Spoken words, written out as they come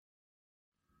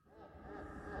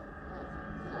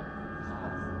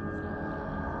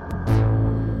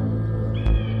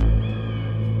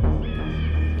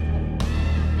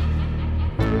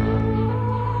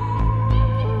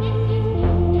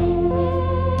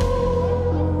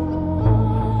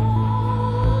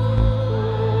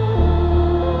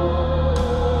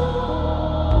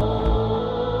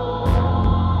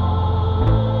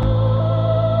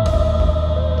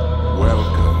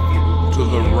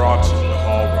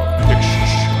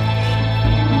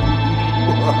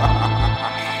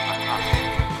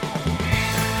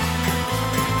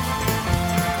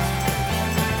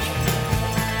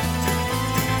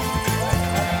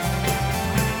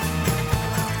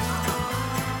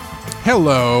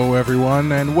Hello,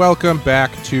 everyone, and welcome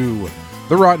back to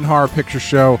the Rotten Horror Picture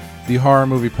Show, the horror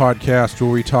movie podcast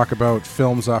where we talk about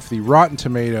films off the Rotten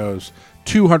Tomatoes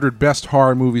 200 Best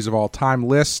Horror Movies of All Time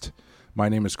list. My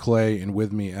name is Clay, and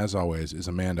with me, as always, is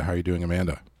Amanda. How are you doing,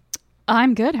 Amanda?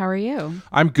 I'm good. How are you?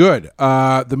 I'm good.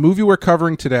 The movie we're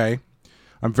covering today,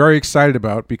 I'm very excited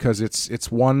about because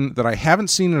it's one that I haven't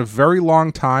seen in a very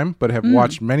long time, but have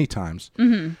watched many times.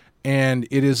 Mm-hmm. And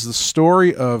it is the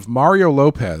story of Mario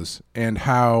Lopez and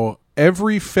how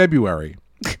every February,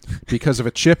 because of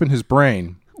a chip in his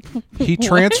brain, he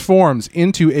transforms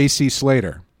into AC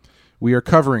Slater. We are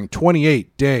covering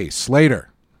 28 Day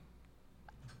Slater.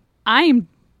 I am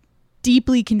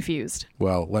deeply confused.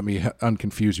 Well, let me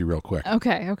unconfuse you real quick.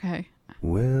 Okay.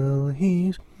 Well,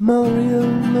 he's Mario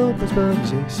Lopez, but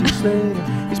he's AC Slater.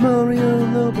 He's Mario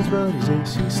Lopez, but he's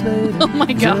AC Slater. Oh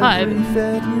my God. Every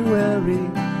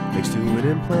February, thanks to an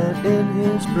implant in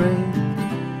his brain,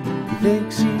 he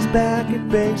thinks he's back at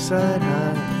Bayside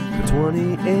High for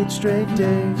 28 straight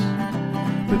days.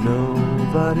 But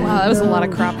nobody Wow, that was a lot of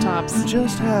knows crop tops.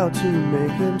 just how to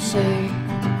make him sing.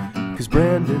 'Cause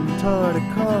Brandon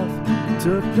Tartikoff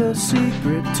took the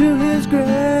secret to his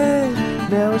grave.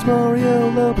 Now he's Mario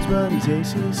Lopez, but he's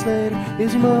AC Slater.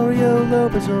 Is he Mario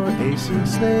Lopez or AC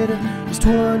Slater? He's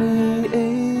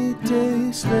 28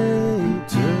 Days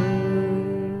Later.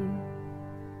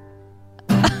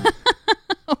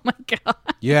 Oh my God.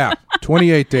 Yeah,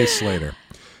 28 Days Later.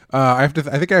 I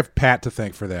think I have Pat to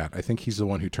thank for that. I think he's the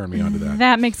one who turned me onto that.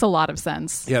 That makes a lot of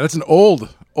sense. Yeah, that's an old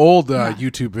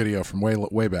YouTube video from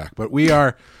way back. But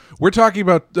we're talking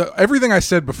about everything I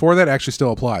said before that actually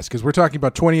still applies because we're talking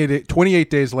about 28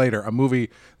 Days Later, a movie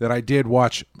that I did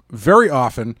watch very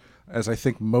often, as I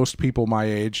think most people my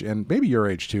age and maybe your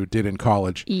age too did in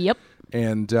college. Yep.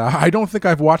 And I don't think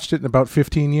I've watched it in about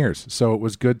 15 years, so it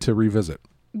was good to revisit.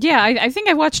 Yeah, I think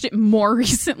I watched it more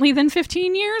recently than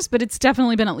 15 years, but it's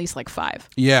definitely been at least like 5.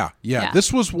 Yeah.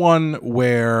 This was one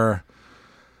where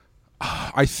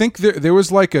I think there was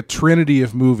like a trinity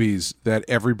of movies that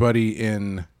everybody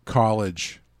in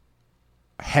college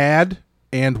had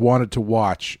and wanted to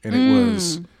watch, and it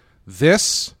was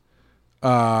this,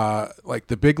 like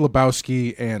The Big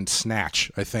Lebowski and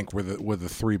Snatch, I think were the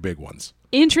 3 big ones.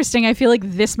 Interesting. I feel like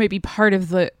this might be part of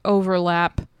the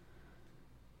overlap,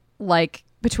 like,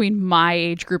 between my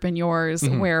age group and yours,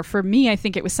 where for me, I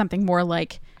think it was something more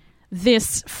like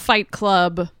this, Fight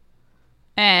Club,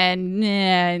 and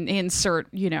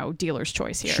insert, dealer's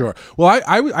choice here. Sure. Well,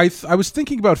 I was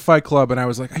thinking about Fight Club, and I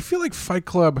was like, I feel like Fight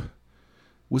Club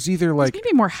was either like...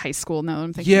 Maybe more high school now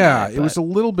I'm thinking Yeah, about it was a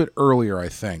little bit earlier, I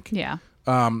think. Yeah.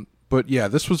 But yeah,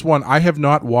 this was one. I have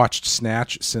not watched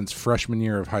Snatch since freshman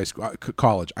year of high school,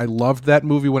 college. I loved that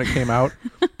movie when it came out,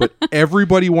 but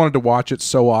everybody wanted to watch it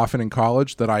so often in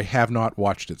college that I have not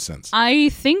watched it since. I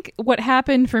think what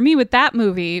happened for me with that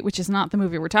movie, which is not the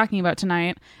movie we're talking about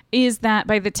tonight, is that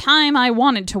by the time I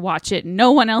wanted to watch it,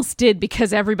 no one else did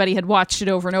because everybody had watched it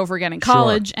over and over again in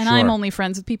college, and I'm only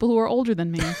friends with people who are older than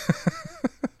me.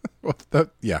 Well,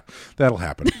 that'll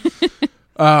happen.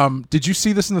 Did you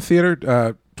see this in the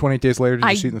theater? 28 Days Later, did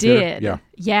you see it in the theater?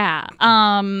 Yeah.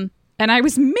 And I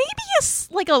was maybe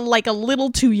a little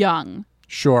too young.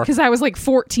 Sure. Because I was like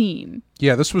 14.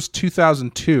 Yeah, this was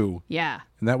 2002. Yeah.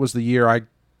 And that was the year I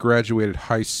graduated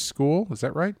high school. Is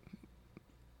that right?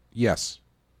 Yes.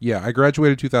 Yeah, I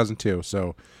graduated 2002,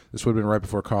 so this would have been right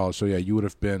before college. So yeah, you would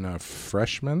have been a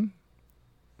freshman?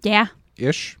 Yeah.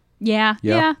 Ish? Yeah.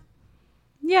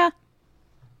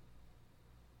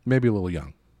 Maybe a little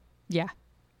young. Yeah.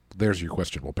 There's your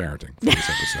questionable parenting for this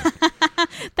episode.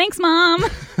 Thanks, Mom.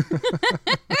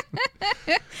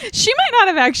 She might not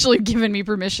have actually given me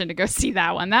permission to go see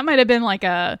that one. That might have been like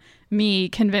me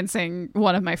convincing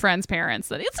one of my friend's parents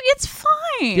that it's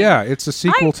fine. Yeah, it's a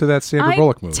sequel to that Sandra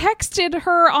Bullock movie. I texted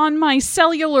her on my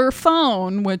cellular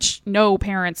phone, which no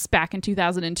parents back in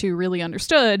 2002 really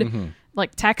understood.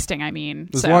 Like texting, I mean.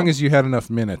 As long as you had enough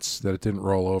minutes that it didn't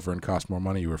roll over and cost more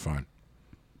money, you were fine.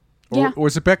 Or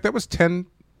was it back? That was 10.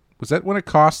 Was that when it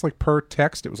cost like per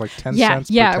text? It was like 10 cents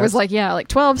per text? It was like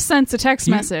 12 cents a text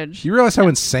message. You realize how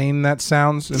insane that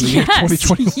sounds in the year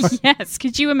 2021? Yes.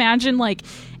 Could you imagine like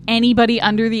anybody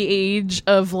under the age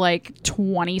of like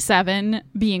 27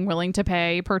 being willing to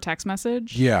pay per text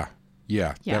message? Yeah.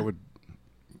 That would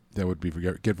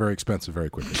get very expensive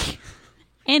very quickly.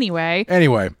 Anyway.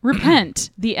 Repent.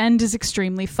 The end is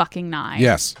extremely fucking nigh.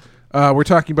 Yes. We're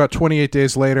talking about 28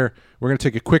 Days Later. We're going to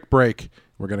take a quick break.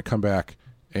 We're going to come back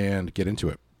and get into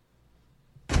it.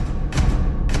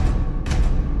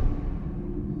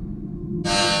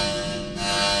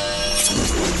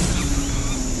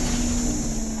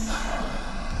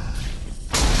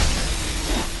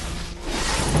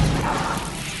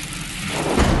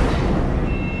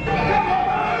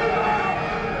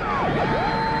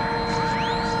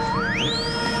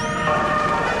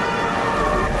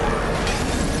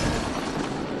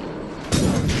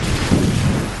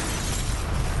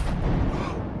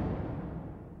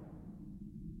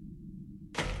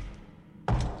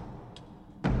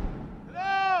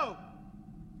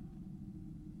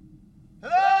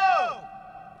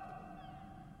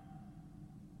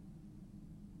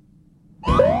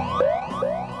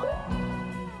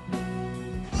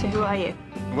 Who are you?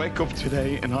 I wake up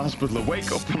today in hospital. I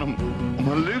wake up and I'm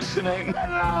hallucinating.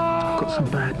 I've got some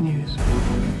bad news.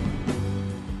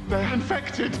 They're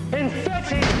infected.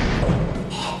 Infected!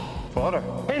 Father.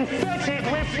 Infected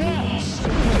with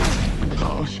what?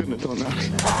 Oh, I shouldn't have done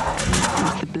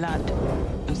that. The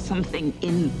blood. There's something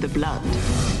in the blood.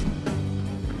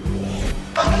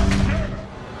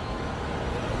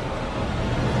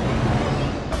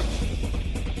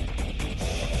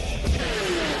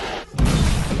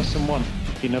 Lesson 1.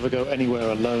 You never go anywhere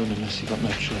alone unless you've got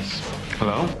no choice.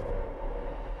 Hello?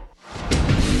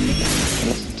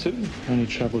 Lesson 2. You only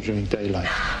travel during daylight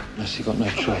unless you've got no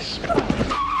choice.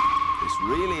 This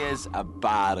really is a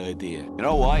bad idea. You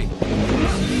know why?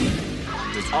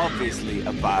 It's obviously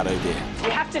a bad idea. We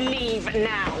have to leave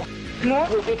now. More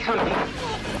will be coming.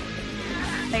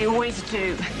 They always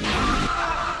do.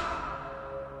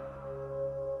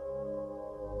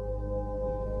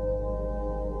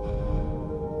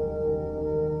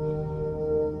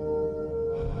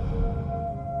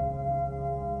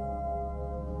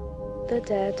 They're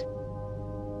dead.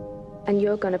 And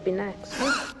you're gonna be next.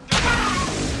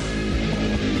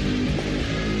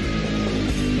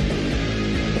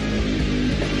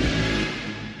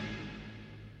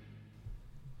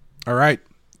 All right.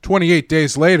 28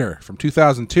 Days Later from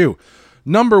 2002.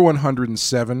 Number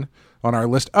 107 on our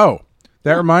list. Oh,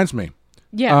 that reminds me.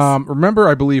 Yes. Remember,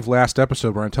 I believe, last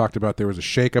episode where I talked about there was a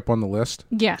shakeup on the list?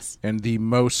 Yes. And the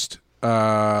most... it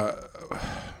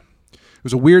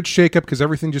was a weird shakeup because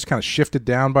everything just kind of shifted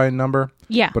down by a number.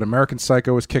 Yeah. But American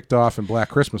Psycho was kicked off and Black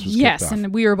Christmas was kicked off. Yes,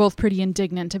 and we were both pretty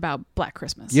indignant about Black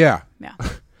Christmas. Yeah. Yeah.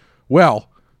 Well,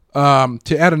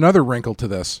 to add another wrinkle to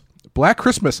this, Black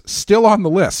Christmas still on the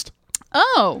list.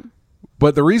 Oh.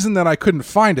 But the reason that I couldn't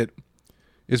find it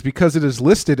is because it is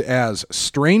listed as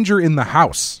Stranger in the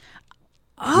House,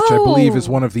 which I believe is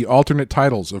one of the alternate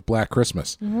titles of Black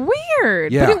Christmas.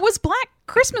 Weird. Yeah. But it was Black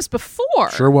Christmas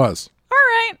before. Sure was. All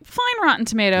right. Fine, Rotten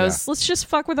Tomatoes. Yeah. Let's just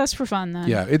fuck with us for fun then.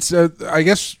 Yeah, it's I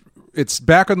guess it's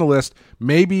back on the list.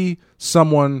 Maybe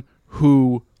someone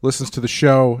who listens to the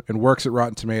show and works at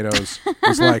Rotten Tomatoes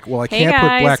is like, well, I Hey can't guys,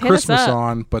 put Black hit us Christmas up.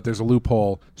 on, but there's a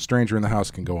loophole. Stranger in the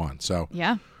House can go on. So,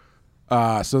 Yeah.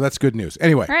 so that's good news.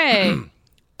 Anyway, Hooray.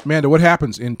 Amanda, what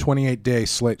happens in 28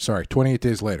 Days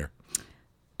Later?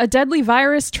 A deadly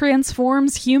virus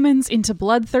transforms humans into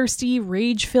bloodthirsty,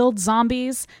 rage-filled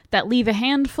zombies that leave a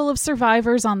handful of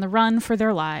survivors on the run for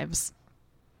their lives.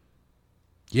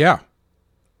 Yeah.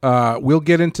 We'll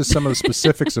get into some of the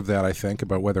specifics of that, I think,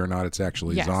 about whether or not it's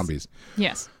actually Yes. zombies.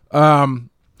 Yes.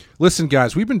 Listen,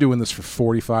 guys, we've been doing this for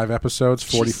 45 episodes,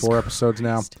 44 episodes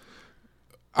now.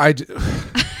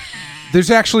 There's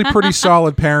actually pretty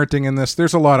solid parenting in this.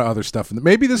 There's a lot of other stuff in it.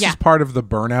 Maybe this is part of the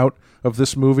burnout of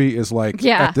this movie is like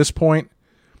at this point.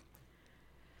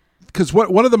 Because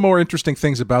one of the more interesting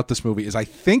things about this movie is I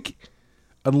think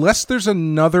unless there's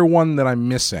another one that I'm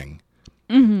missing,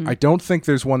 I don't think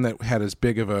there's one that had as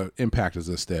big of an impact as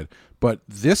this did. But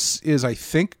this is, I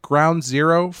think, ground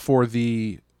zero for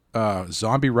the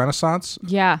zombie renaissance.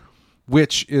 Yeah.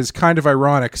 Which is kind of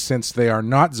ironic since they are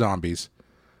not zombies.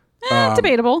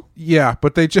 Debatable. Yeah,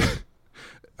 but they just...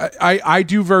 I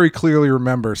do very clearly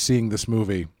remember seeing this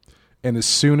movie, and as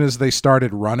soon as they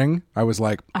started running, I was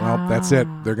like, well, that's it.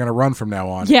 They're going to run from now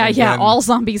on. Yeah, And yeah. then- All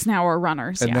zombies now are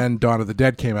runners. And then Dawn of the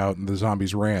Dead came out, and the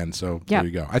zombies ran, so there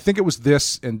you go. I think it was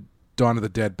this and Dawn of the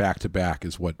Dead back-to-back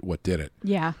is what did it.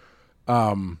 Yeah.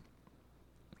 How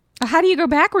do you go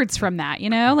backwards from that,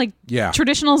 you know? Like,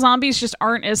 traditional zombies just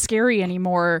aren't as scary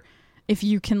anymore if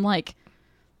you can, like,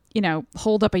 you know,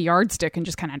 hold up a yardstick and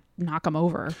just kind of knock them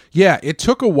over. Yeah, it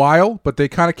took a while, but they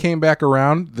kind of came back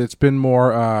around. It's been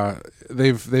more.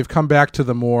 They've come back to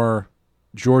the more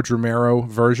George Romero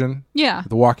version. Yeah,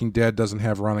 The Walking Dead doesn't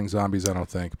have running zombies, I don't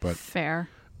think. But fair.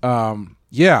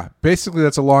 Yeah, basically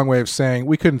that's a long way of saying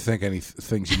we couldn't think any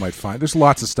things you might find. There's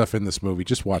lots of stuff in this movie.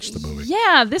 Just watch the movie.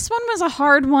 Yeah, this one was a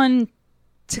hard one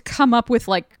to come up with,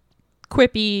 like,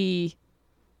 quippy,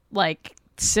 like,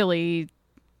 silly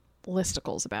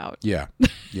listicles about. Yeah.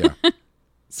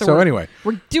 So we're- anyway,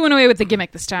 we're doing away with the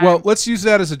gimmick this time. well, let's use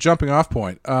that as a jumping off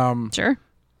point. Sure.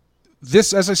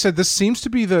 This, as I said, this seems to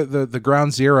be the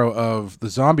ground zero of the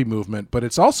zombie movement, but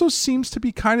it also seems to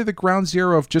be kind of the ground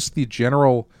zero of just the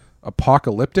general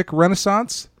apocalyptic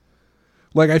renaissance.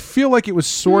 Like, I feel like it was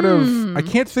sort of... I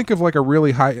can't think of, like, a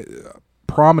really high,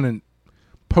 prominent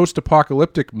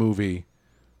post-apocalyptic movie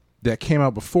that came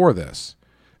out before this.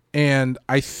 And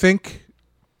I think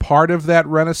part of that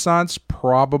renaissance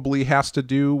probably has to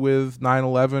do with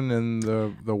 9/11 and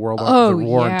the world, the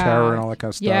war and terror and all that kind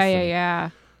of stuff. Yeah.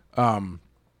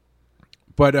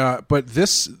 But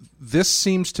this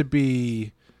seems to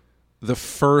be the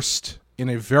first in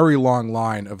a very long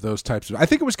line of those types of. I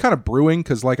think it was kind of brewing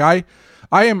because, like, I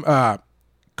am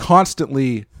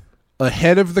constantly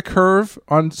ahead of the curve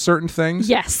on certain things.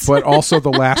 Yes. But also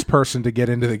the last person to get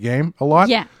into the game a lot.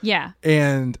 Yeah.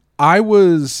 And I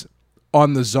was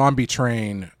on the zombie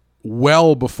train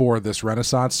well before this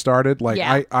renaissance started.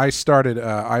 Like, I started.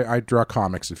 I draw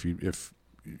comics. If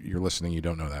you're listening, you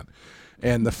don't know that.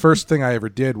 And the first thing I ever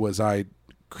did was I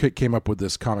came up with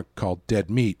this comic called Dead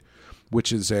Meat,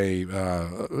 which is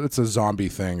it's a zombie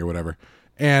thing or whatever.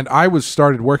 And I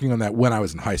started working on that when I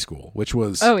was in high school, which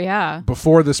was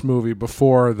before this movie,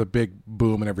 before the big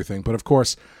boom and everything. But of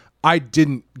course, I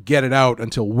didn't get it out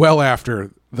until well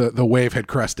after the wave had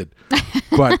crested.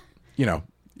 But,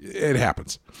 it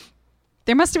happens.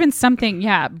 There must have been something,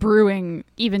 brewing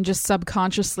even just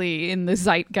subconsciously in the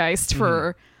zeitgeist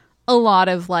for a lot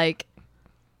of, like,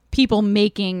 people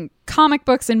making comic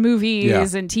books and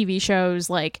movies and TV shows,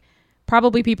 like,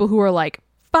 probably people who are, like,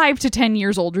 5 to 10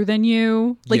 years older than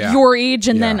you, like your age,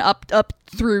 and then up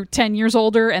through 10 years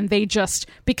older, and they just,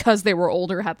 because they were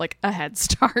older, had like a head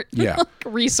start. Like,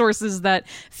 resources that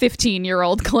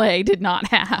 15-year-old Clay did not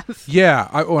have. Yeah,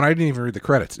 and I didn't even read the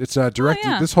credits. It's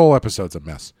directed. This whole episode's a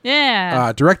mess.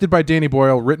 Yeah, directed by Danny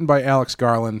Boyle, written by Alex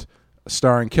Garland,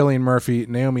 starring Cillian Murphy,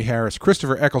 Naomi Harris,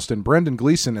 Christopher Eccleston, Brendan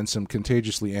Gleeson, and some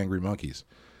contagiously angry monkeys.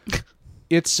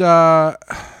 It's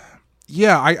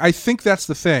Yeah, I think that's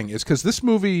the thing, is because this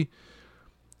movie,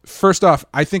 first off,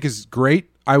 I think is great.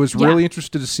 I was really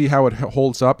interested to see how it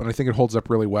holds up, and I think it holds up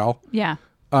really well. Yeah.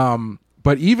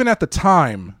 But even at the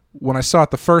time, when I saw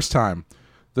it the first time,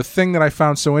 the thing that I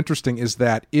found so interesting is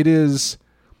that it is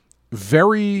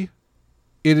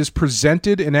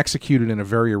presented and executed in a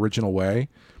very original way,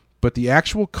 but the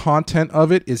actual content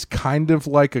of it is kind of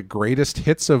like a greatest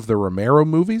hits of the Romero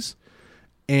movies.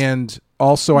 And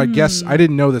also, I guess, I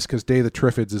didn't know this because Day of the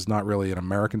Triffids is not really an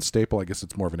American staple. I guess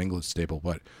it's more of an English staple,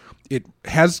 but it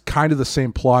has kind of the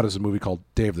same plot as a movie called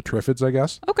Day of the Triffids, I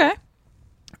guess. Okay.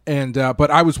 And but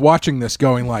I was watching this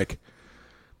going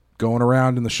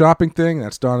around in the shopping thing,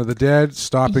 that's Dawn of the Dead,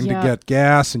 stopping to get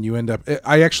gas, and you end up...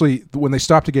 I actually, when they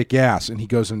stop to get gas, and he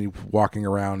goes and he's walking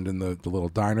around in the little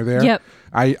diner there,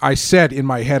 I said in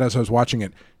my head as I was watching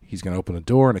it, he's going to open a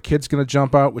door and a kid's going to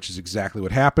jump out, which is exactly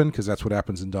what happened, because that's what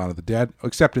happens in Dawn of the Dead.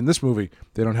 Except in this movie,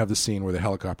 they don't have the scene where the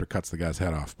helicopter cuts the guy's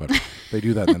head off, but they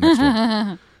do that in the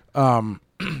next one.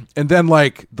 And then,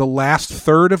 like, the last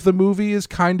third of the movie is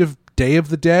kind of Day of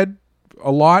the Dead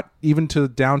a lot, even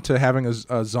down to having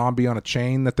a zombie on a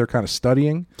chain that they're kind of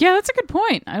studying. Yeah, that's a good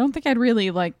point. I don't think I'd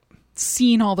really, like,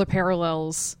 seen all the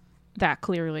parallels that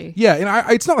clearly. Yeah,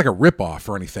 and it's not like a ripoff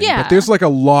or anything, but there's like a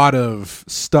lot of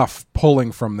stuff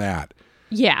pulling from that.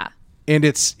 Yeah. And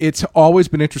it's always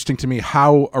been interesting to me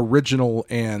how original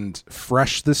and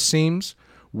fresh this seems,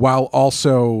 while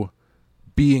also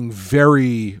being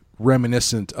very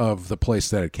reminiscent of the place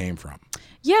that it came from.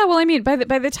 Yeah, well, I mean, by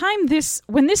the time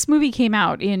when this movie came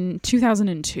out in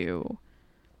 2002,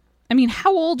 I mean,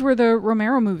 how old were the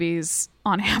Romero movies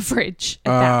on average at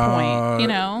that point,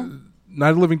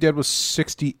 Night of the Living Dead was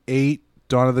 68.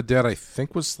 Dawn of the Dead, I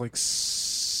think, was like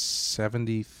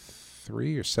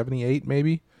 73 or 78,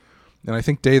 maybe. And I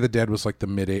think Day of the Dead was like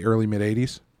the early mid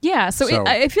 80s. Yeah, so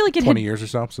I feel like it 20 years or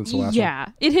so since the last one. Yeah,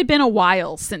 it had been a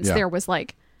while since there was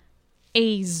like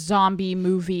a zombie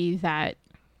movie that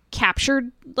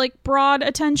captured like broad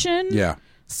attention. Yeah.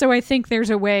 So I think there's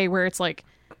a way where it's like,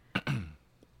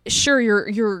 sure,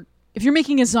 you're if you're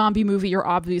making a zombie movie, you're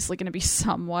obviously going to be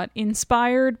somewhat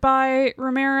inspired by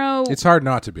Romero. It's hard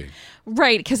not to be.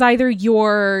 Right, because either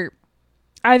you're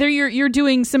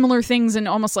doing similar things and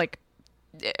almost like,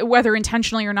 whether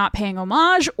intentionally or not, paying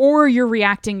homage, or you're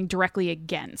reacting directly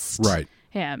against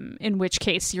him, in which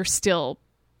case you're still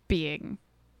being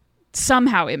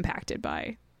somehow impacted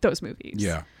by those movies.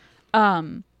 Yeah.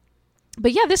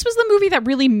 But yeah, this was the movie that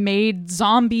really made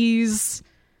zombies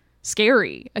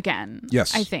scary again.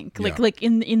 Yes. I think like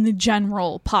in the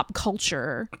general pop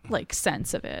culture like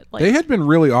sense of it. Like, they had been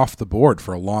really off the board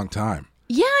for a long time.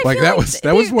 Yeah, I feel that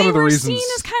was one of the reasons. They were seen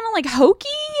as kind of like hokey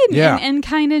and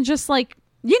kind of just like,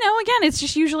 again, it's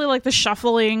just usually like the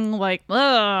shuffling like thing.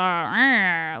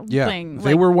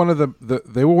 They were one of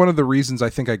the reasons I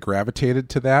think I gravitated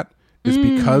to that, is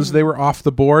because they were off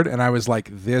the board, and I was like,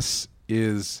 this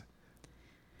is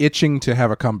itching to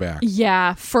have a comeback.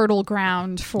 Yeah, fertile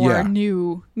ground for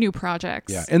new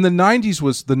projects. Yeah, and the 90s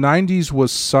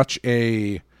was such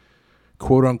a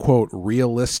quote unquote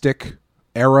realistic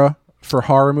era for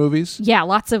horror movies. Yeah,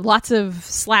 lots of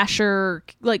slasher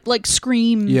like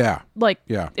Scream. Yeah.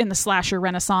 In the slasher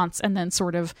renaissance, and then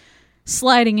sort of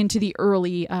sliding into the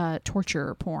early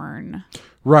torture porn.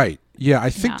 Right. Yeah,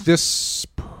 I think this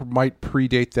might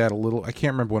predate that a little. I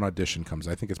can't remember when Audition comes.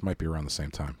 I think it might be around the same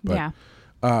time. But,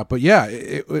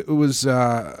 it was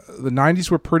the 90s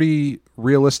were pretty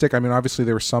realistic. I mean, obviously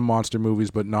there were some monster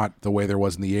movies, but not the way there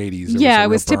was in the 80s. It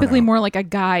was typically more like a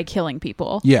guy killing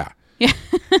people. Yeah.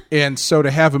 And so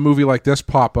to have a movie like this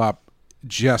pop up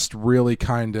just really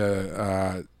kind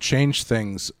of changed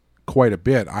things quite a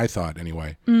bit, I thought,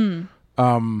 anyway.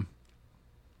 I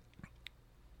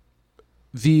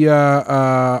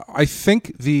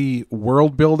think the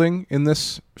world building in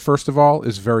this, first of all,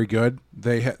 is very good.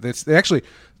 They actually,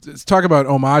 let's talk about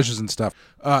homages and stuff.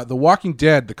 The Walking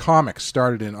Dead, the comics,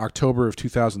 started in October of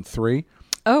 2003.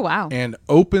 Oh wow! And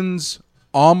opens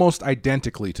almost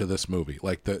identically to this movie.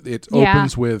 Like it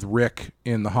opens with Rick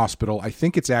in the hospital. I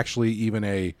think it's actually even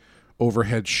a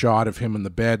overhead shot of him in the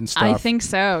bed and stuff. I think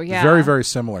so. Yeah, very, very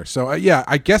similar. So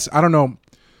I guess I don't know.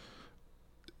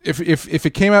 If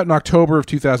it came out in October of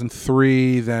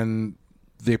 2003, then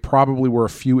they probably were a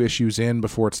few issues in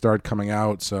before it started coming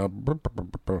out. So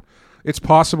it's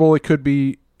possible it could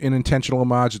be an intentional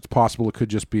homage. It's possible it could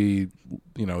just be,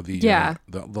 the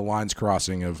lines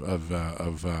crossing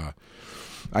of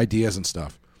ideas and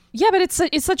stuff. Yeah, but it's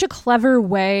such a clever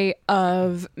way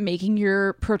of making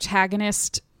your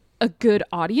protagonist a good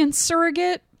audience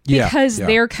surrogate because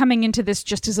they're coming into this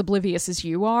just as oblivious as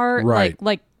you are. Right.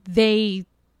 Like they,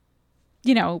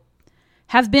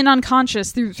 have been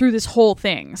unconscious through this whole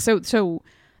thing. So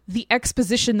the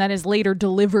exposition that is later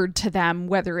delivered to them,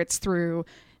 whether it's through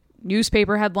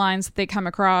newspaper headlines that they come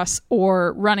across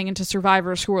or running into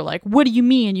survivors who are like, what do you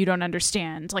mean you don't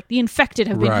understand? Like, the infected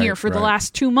have been here for the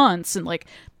last 2 months, and like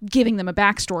giving them a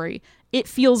backstory. It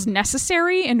feels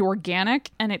necessary and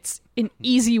organic, and it's an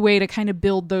easy way to kind of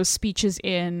build those speeches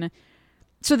in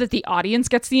so that the audience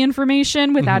gets the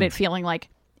information without it feeling like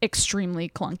extremely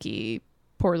clunky,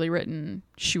 poorly written,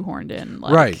 shoehorned in.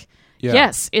 Like, right. Yeah.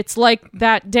 Yes, it's like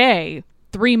that day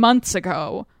 3 months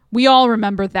ago. We all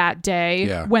remember that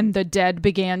day when the dead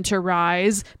began to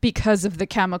rise because of the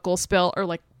chemical spill, or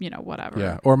like, whatever.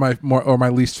 Yeah. Or my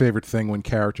least favorite thing when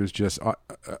characters just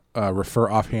refer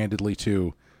offhandedly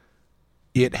to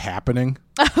it happening.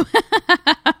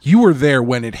 You were there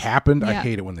when it happened. I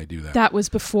hate it when they do that. That was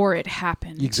before it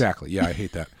happened. Exactly. Yeah, I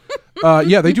hate that.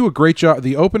 They do a great job.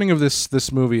 The opening of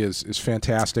this movie is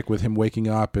fantastic, with him waking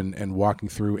up and walking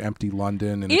through empty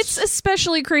London. And it's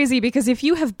especially crazy because if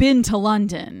you have been to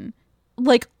London,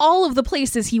 like, all of the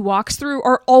places he walks through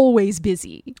are always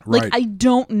busy. Like, right. I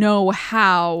don't know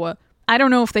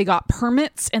if they got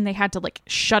permits and they had to like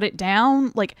shut it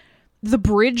down. Like, the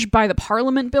bridge by the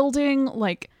Parliament building,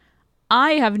 like,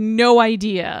 I have no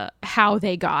idea how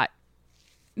they got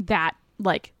that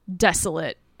like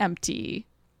desolate, empty,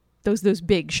 those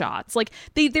big shots. Like,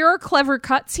 there are clever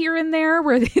cuts here and there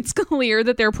where it's clear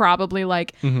that they're probably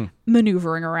like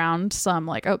maneuvering around some,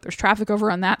 like, oh, there's traffic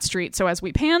over on that street, so as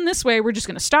we pan this way, we're just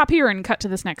going to stop here and cut to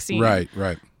this next scene. Right.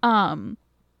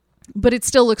 But it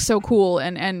still looks so cool,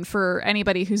 and for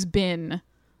anybody who's been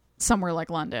somewhere like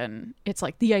London, it's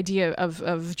like the idea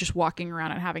of just walking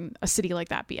around and having a city like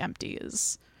that be empty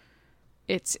is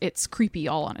it's creepy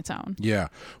all on its own. Yeah.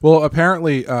 Well,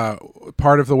 apparently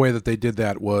part of the way that they did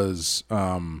that was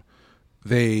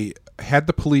they had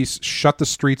the police shut the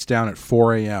streets down at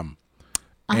 4 a.m.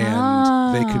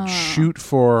 and they could shoot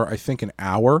for, I think, an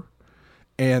hour.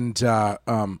 And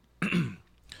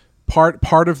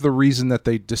part of the reason that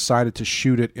they decided to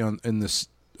shoot it in this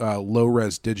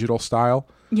low-res digital style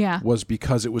was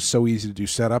because it was so easy to do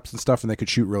setups and stuff, and they could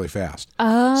shoot really fast.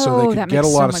 So they could get a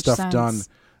lot of stuff done.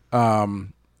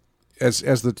 As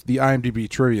the IMDb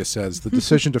trivia says, the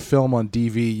decision to film on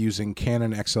DV using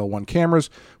Canon XL1 cameras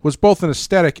was both an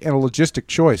aesthetic and a logistic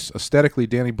choice. Aesthetically,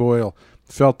 Danny Boyle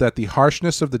felt that the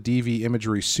harshness of the DV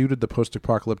imagery suited the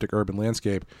post-apocalyptic urban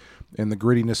landscape and the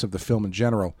grittiness of the film in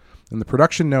general. In the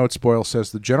production notes, Boyle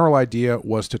says the general idea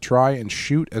was to try and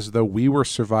shoot as though we were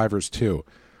survivors too.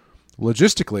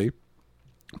 Logistically,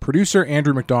 producer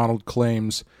Andrew McDonald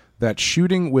claims that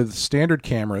shooting with standard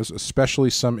cameras, especially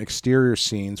some exterior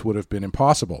scenes, would have been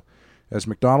impossible. As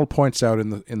McDonald points out in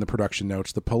the production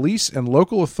notes, the police and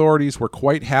local authorities were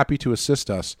quite happy to assist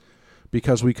us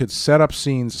because we could set up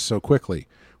scenes so quickly.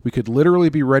 We could literally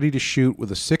be ready to shoot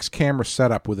with a 6-camera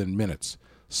setup within minutes,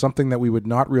 something that we would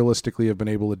not realistically have been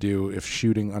able to do if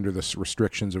shooting under the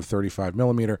restrictions of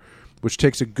 35mm, which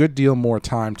takes a good deal more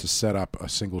time to set up a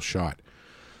single shot.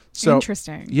 So,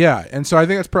 interesting. Yeah, and so I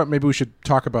think that's maybe we should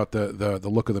talk about the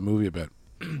look of the movie a bit.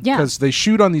 Yeah. Because they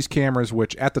shoot on these cameras,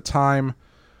 which at the time,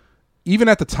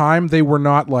 they were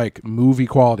not like movie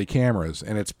quality cameras,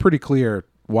 and it's pretty clear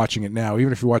watching it now.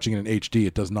 Even if you're watching it in HD,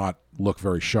 it does not look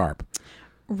very sharp.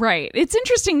 Right. It's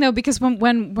interesting though, because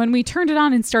when we turned it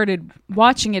on and started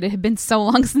watching it, it had been so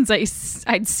long since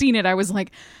I'd seen it. I was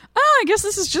like, oh, I guess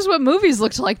this is just what movies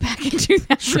looked like back in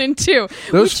 2002.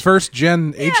 Those first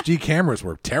gen HD cameras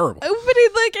were terrible. But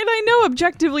and I know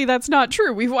objectively that's not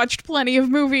true. We've watched plenty of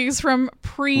movies from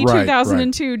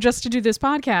pre-2002 just to do this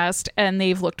podcast, and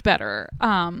they've looked better.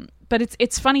 But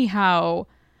it's funny how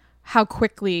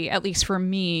quickly, at least for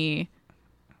me,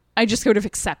 I just sort of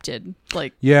accepted,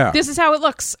 like, this is how it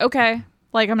looks. Okay.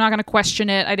 Like, I'm not going to question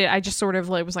it. I just sort of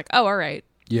was like, oh, all right.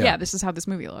 Yeah, this is how this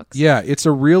movie looks. Yeah, it's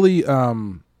a really,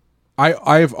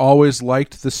 I've always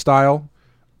liked the style,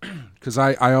 because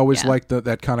I always liked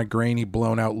that kind of grainy,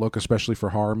 blown out look, especially for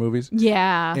horror movies.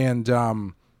 Yeah.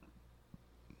 And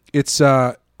it's,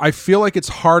 I feel like it's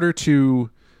harder to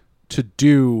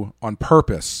do on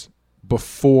purpose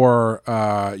before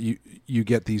you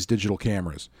get these digital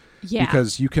cameras. Yeah.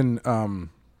 Because you can,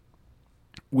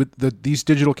 these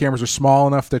digital cameras are small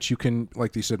enough that you can,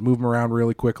 like they said, move them around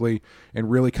really quickly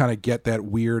and really kind of get that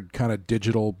weird kind of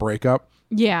digital breakup.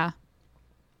 Yeah.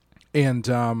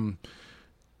 And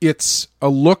it's a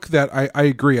look that I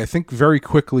agree. I think very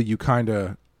quickly you kind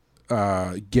of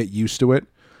get used to it.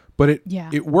 But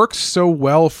it works so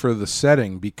well for the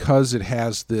setting because it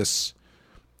has this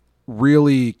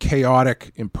really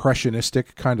chaotic,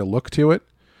 impressionistic kind of look to it,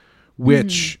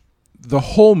 which the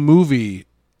whole movie,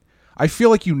 I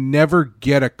feel like you never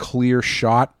get a clear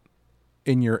shot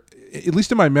in your, at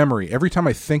least in my memory. Every time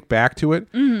I think back to it,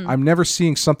 I'm never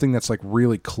seeing something that's like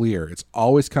really clear. It's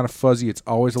always kind of fuzzy. It's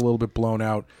always a little bit blown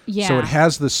out. Yeah. So it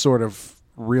has this sort of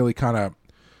really kind of,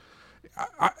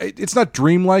 it's not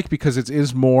dreamlike because it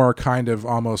is more kind of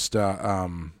almost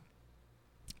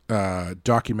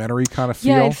documentary kind of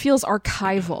feel. Yeah, it feels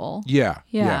archival.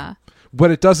 Yeah.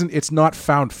 But it's not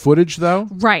found footage though.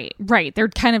 Right. They're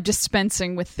kind of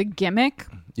dispensing with the gimmick.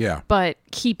 Yeah. But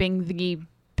keeping the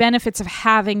benefits of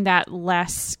having that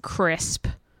less crisp,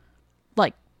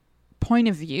 like, point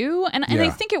of view. And I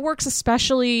think it works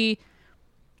especially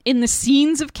in the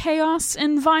scenes of chaos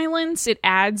and violence. It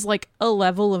adds like a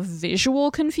level of visual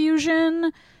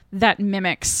confusion that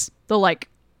mimics the like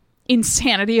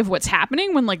insanity of what's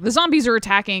happening when like the zombies are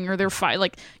attacking or they're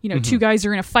like, you know, two guys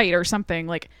are in a fight or something.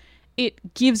 Like,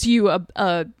 it gives you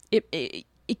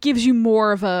it gives you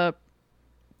more of a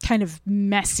kind of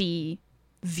messy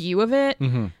view of it.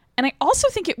 And I also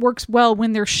think it works well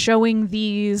when they're showing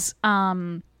these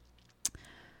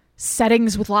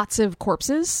settings with lots of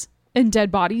corpses and dead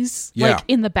bodies, like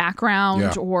in the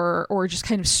background or just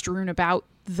kind of strewn about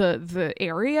the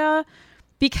area,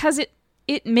 because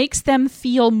it makes them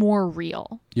feel more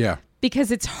real. Yeah.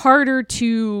 Because it's harder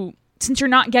to, since you're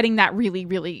not getting that really,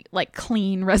 really like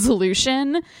clean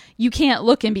resolution, you can't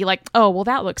look and be like, oh, well,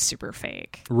 that looks super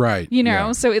fake. Right. You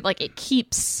know? So it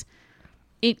keeps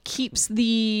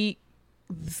the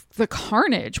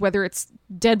carnage, whether it's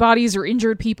dead bodies or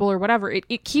injured people or whatever,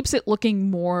 it keeps it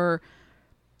looking more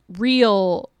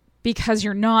real because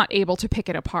you're not able to pick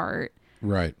it apart.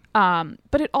 Right.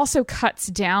 But it also cuts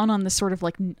down on the sort of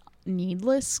like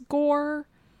needless gore.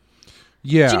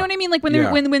 Yeah. Do you know what I mean? Like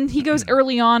when he goes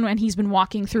early on, when he's been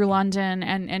walking through London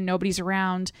and nobody's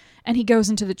around, and he goes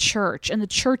into the church, and the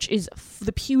church is,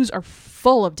 the pews are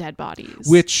full of dead bodies.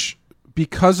 Which,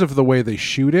 because of the way they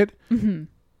shoot it,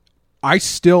 I've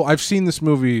seen this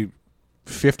movie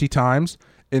 50 times,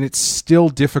 and it's still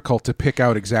difficult to pick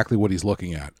out exactly what he's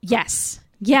looking at. Yes.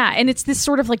 Yeah, and it's this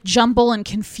sort of like jumble and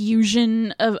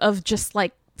confusion of just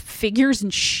like figures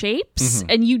and shapes,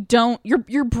 and you don't,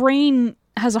 your brain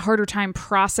has a harder time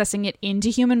processing it into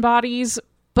human bodies,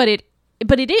 but it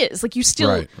is like, you still,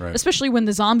 right. Especially when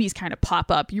the zombies kind of pop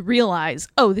up, you realize,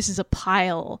 oh, this is a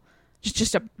pile,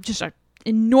 just a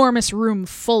enormous room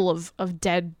full of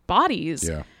dead bodies.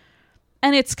 Yeah.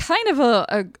 And it's kind of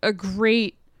a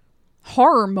great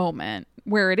horror moment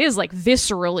where it is like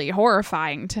viscerally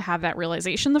horrifying to have that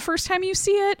realization the first time you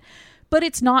see it. But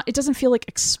it doesn't feel like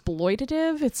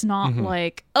exploitative. It's not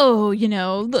like, oh, you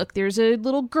know, look, there's a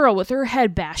little girl with her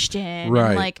head bashed in. Right,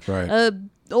 and like a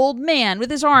old man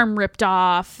with his arm ripped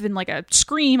off and like a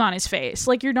scream on his face.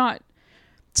 Like, you're not,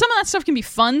 some of that stuff can be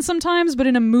fun sometimes, but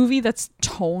in a movie that's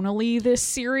tonally this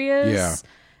serious,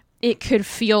 it could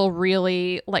feel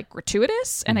really like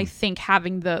gratuitous. And I think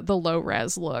having the low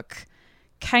res look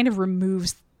kind of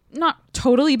removes, not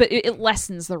totally, but it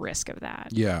lessens the risk of that.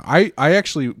 Yeah. I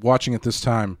actually, watching it this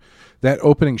time, that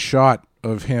opening shot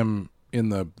of him in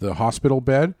the hospital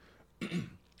bed,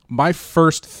 my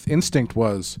first instinct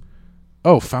was,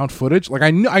 oh, found footage? Like,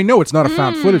 I know it's not a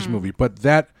found footage movie, but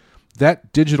that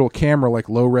digital camera, like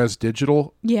low res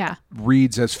digital,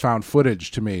 reads as found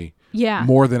footage to me. Yeah.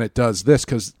 More than it does this,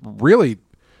 because really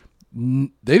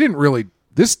they didn't really.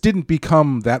 This didn't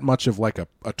become that much of like a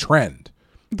trend.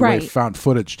 The way found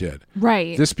footage did.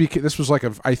 Right. This was like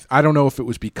I don't know if it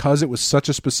was because it was such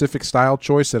a specific style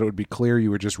choice that it would be clear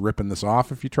you were just ripping this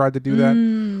off if you tried to do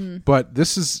that. But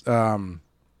this is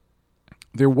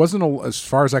there wasn't as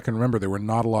far as I can remember, there were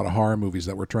not a lot of horror movies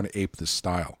that were trying to ape this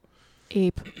style.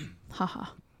 Haha.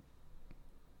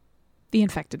 The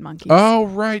infected monkeys. Oh,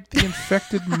 right, the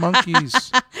infected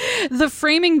monkeys. The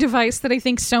framing device that I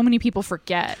think so many people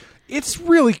forget. It's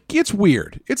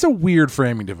weird. It's a weird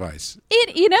framing device.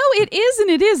 It is and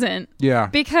it isn't. Yeah.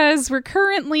 Because we're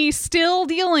currently still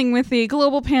dealing with the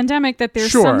global pandemic that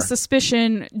there's some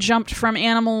suspicion jumped from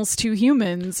animals to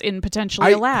humans in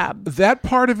potentially a lab. That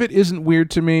part of it isn't weird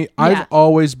to me. Yeah. I've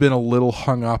always been a little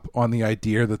hung up on the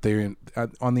idea that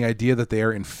they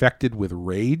are infected with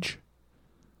rage.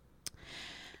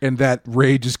 And that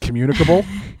rage is communicable.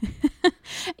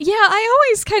 Yeah, I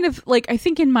always kind of I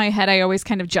think in my head I always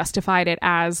kind of justified it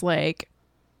as when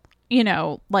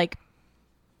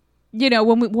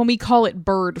we call it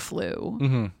bird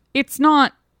flu, it's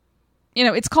not,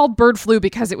 it's called bird flu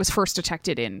because it was first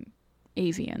detected in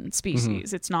avian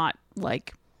species. It's not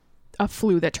like a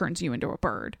flu that turns you into a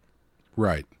bird.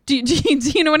 Right. Do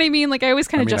you know what I mean? Like I always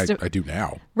kind of I do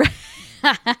now. Right.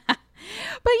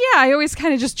 But yeah, I always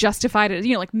kind of just justified it,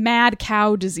 like mad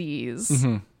cow disease.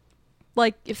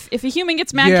 Like if a human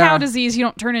gets mad cow disease, you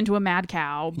don't turn into a mad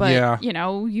cow, but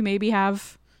you maybe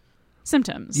have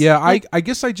symptoms. Yeah, I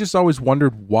guess I just always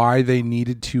wondered why they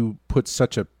needed to put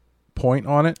such a point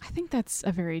on it. I think that's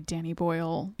a very Danny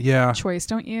Boyle choice,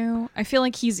 don't you? I feel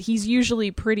like he's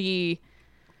usually pretty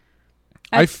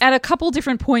at a couple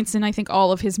different points in I think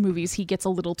all of his movies he gets a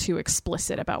little too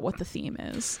explicit about what the theme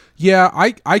is. Yeah,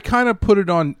 I kind of put it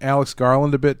on Alex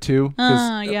Garland a bit too.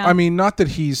 Yeah. I mean, not that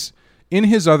he's in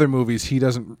his other movies he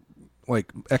doesn't like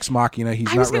Ex Machina.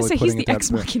 He's not really putting it that way. He's the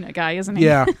Ex Machina guy, isn't he?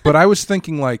 Yeah, but I was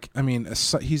thinking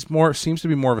he's seems to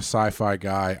be more of a sci-fi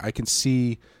guy. I can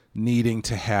see needing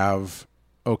to have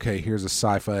here's a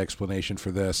sci-fi explanation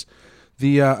for this.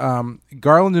 The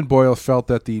Garland and Boyle felt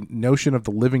that the notion of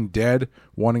the living dead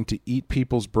wanting to eat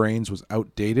people's brains was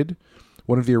outdated.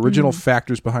 One of the original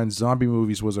factors behind zombie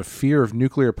movies was a fear of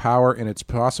nuclear power and its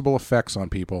possible effects on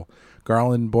people.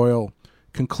 Garland and Boyle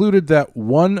concluded that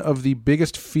one of the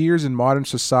biggest fears in modern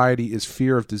society is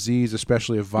fear of disease,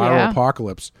 especially a viral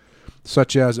apocalypse,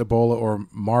 such as Ebola or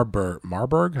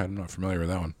Marburg? I'm not familiar with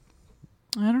that one.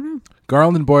 I don't know.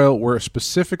 Garland and Boyle were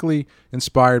specifically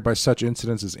inspired by such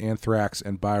incidents as anthrax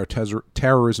and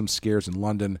bioterrorism scares in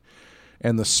London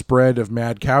and the spread of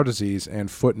mad cow disease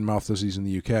and foot and mouth disease in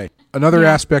the UK. Another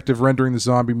aspect of rendering the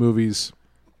zombie movies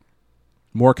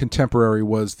more contemporary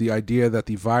was the idea that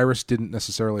the virus didn't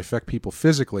necessarily affect people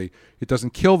physically. It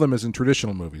doesn't kill them as in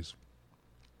traditional movies,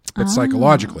 but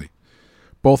psychologically.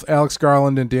 Both Alex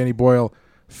Garland and Danny Boyle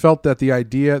felt that the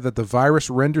idea that the virus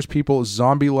renders people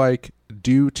zombie-like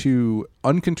due to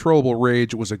uncontrollable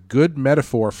rage was a good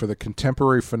metaphor for the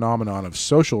contemporary phenomenon of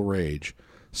social rage,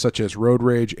 such as road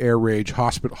rage, air rage,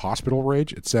 hospital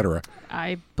rage, etc.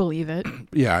 I believe it.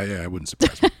 Yeah, it wouldn't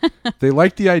surprise me. They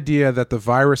liked the idea that the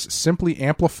virus simply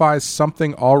amplifies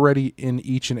something already in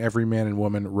each and every man and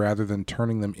woman rather than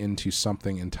turning them into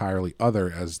something entirely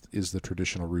other, as is the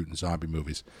traditional route in zombie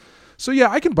movies. So yeah,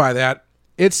 I can buy that.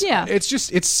 It's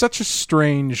such a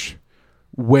strange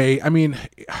way. I mean,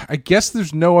 I guess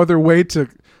there's no other way to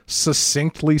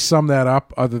succinctly sum that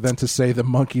up other than to say the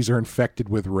monkeys are infected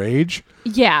with rage.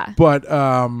 Yeah. But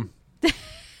I don't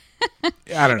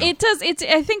know. It does.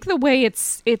 I think the way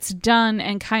it's done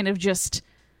and kind of just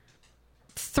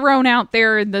thrown out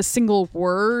there in the single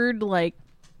word, that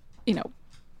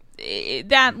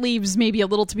leaves maybe a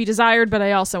little to be desired, but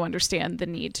I also understand the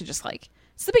need to just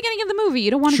it's the beginning of the movie. You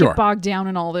don't want to get bogged down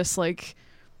in all this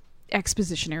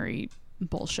expositionary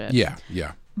bullshit.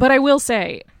 Yeah. But I will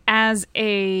say, as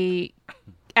a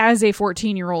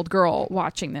 14-year-old girl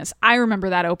watching this, I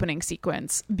remember that opening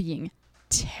sequence being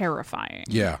terrifying.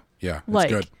 Yeah.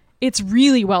 It's good. It's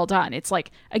really well done. It's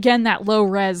again, that low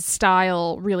res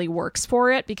style really works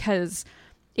for it because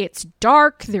it's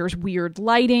dark, there's weird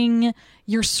lighting,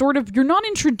 you're not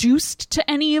introduced to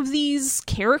any of these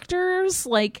characters,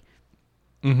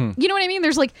 you know what I mean?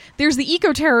 There's the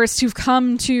eco-terrorists who've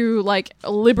come to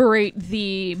liberate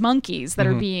the monkeys that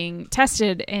are being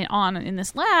tested in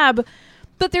this lab,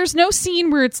 but there's no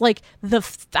scene where it's I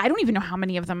don't even know how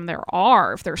many of them there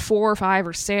are, if there's 4 or 5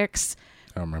 or 6.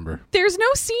 I don't remember. There's no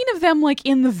scene of them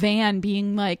in the van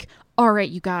being all right,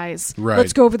 you guys,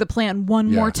 let's go over the plan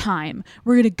one more time.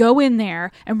 We're going to go in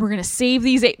there and we're going to save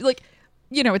these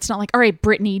it's not all right,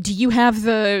 Brittany, do you have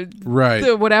the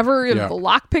whatever, the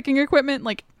lock picking equipment?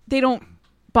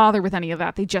 bother with any of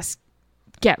that. They just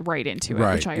get right into it,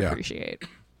 Right, which I yeah. appreciate.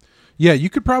 Yeah, you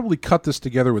could probably cut this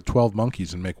together with 12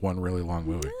 Monkeys and make one really long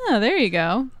movie. Oh, there you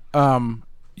go.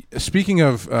 Speaking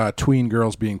of tween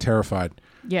girls being terrified,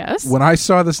 Yes. when I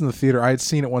saw this in the theater, I had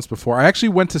seen it once before. I actually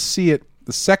went to see it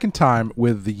the second time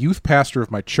with the youth pastor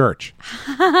of my church,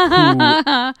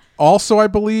 who also, I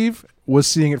believe, was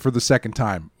seeing it for the second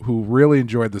time, who really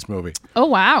enjoyed this movie. Oh,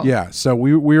 wow. Yeah, so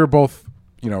we were both,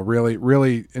 really,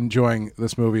 really enjoying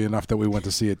this movie enough that we went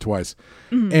to see it twice.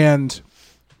 Mm-hmm. And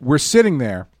we're sitting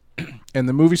there, and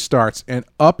the movie starts, and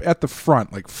up at the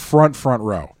front, like front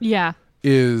row, Yeah.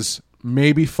 is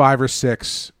maybe 5 or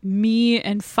 6. Me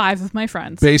and 5 of my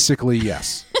friends. Basically,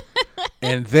 yes.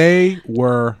 And they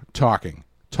were talking,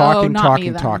 not me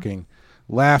then. talking,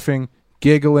 laughing,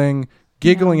 giggling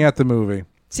at the movie.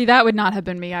 See, that would not have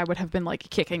been me. I would have been like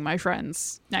kicking my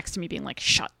friends next to me, being like,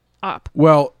 shut up.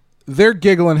 Well, they're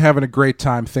giggling, having a great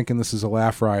time, thinking this is a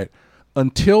laugh riot,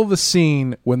 until the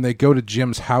scene when they go to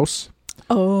Jim's house.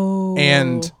 Oh.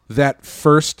 And that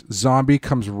first zombie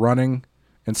comes running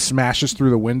and smashes through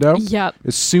the window. Yep.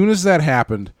 As soon as that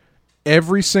happened,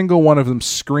 every single one of them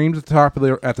screamed at the top of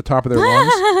their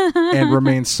lungs and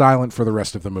remained silent for the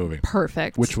rest of the movie.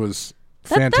 Perfect. Which was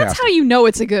fantastic. That's how you know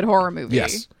it's a good horror movie.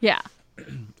 Yes. Yeah.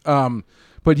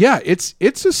 But yeah, it's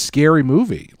a scary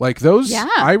movie. Like those, Yeah.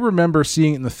 I remember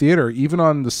seeing it in the theater. Even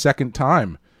on the second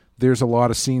time, there's a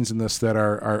lot of scenes in this that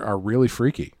are really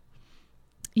freaky.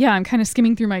 Yeah, I'm kind of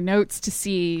skimming through my notes to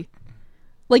see,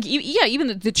 like,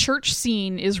 even the church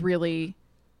scene is really,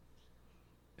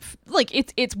 like,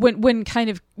 it's when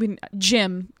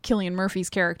Jim, Cillian Murphy's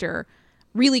character,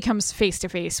 really comes face to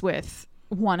face with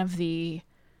one of the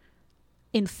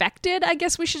infected, I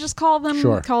guess we should just call them.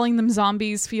 Sure. Calling them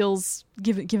zombies feels,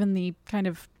 given the kind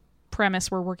of premise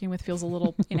we're working with, feels a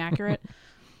little inaccurate.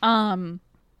 And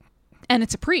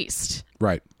it's a priest,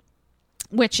 Right.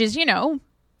 which is,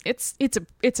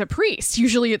 it's a priest.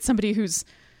 Usually it's somebody who's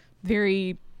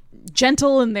very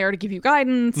gentle and there to give you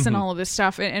guidance and all of this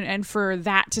stuff. And for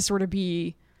that to sort of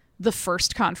be the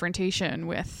first confrontation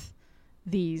with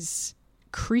these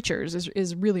creatures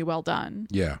is really well done.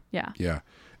 Yeah. Yeah. Yeah.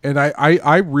 And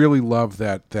I really love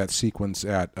that sequence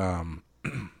at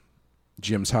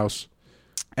Jim's house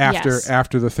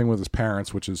after the thing with his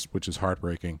parents, which is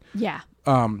heartbreaking. Yeah.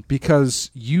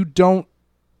 Because you don't,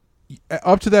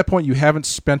 up to that point, you haven't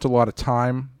spent a lot of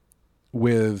time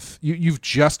with you've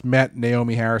just met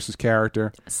Naomi Harris's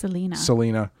character,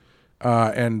 Selena,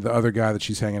 and the other guy that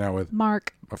she's hanging out with,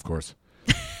 Mark, of course.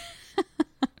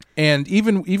 And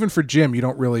even for Jim, you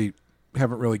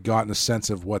haven't really gotten a sense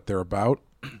of what they're about.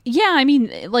 Yeah, I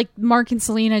mean, like, Mark and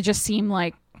Selena just seem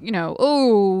like,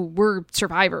 we're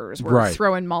survivors. We're Right.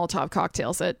 throwing Molotov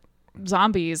cocktails at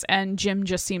zombies. And Jim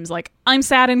just seems like, I'm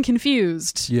sad and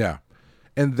confused. Yeah.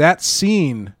 And that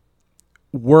scene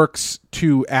works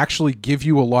to actually give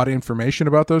you a lot of information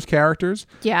about those characters.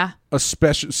 Yeah.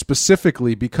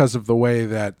 Specifically because of the way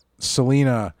that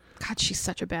Selena God, she's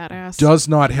such a badass. does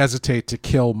not hesitate to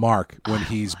kill Mark when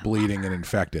he's bleeding and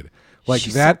infected. Like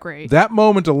She's that so great. that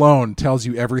moment alone tells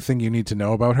you everything you need to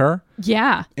know about her.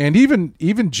 Yeah. And even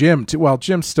Jim too. Well,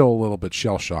 Jim's still a little bit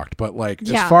shell-shocked, but like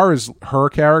Yeah. as far as her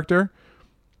character,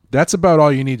 that's about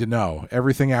all you need to know.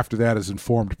 Everything after that is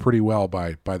informed pretty well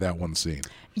by that one scene.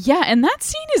 Yeah, and that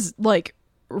scene is, like,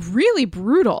 really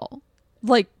brutal.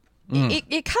 Like,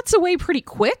 it cuts away pretty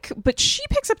quick, but she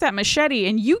picks up that machete,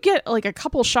 and you get, like, a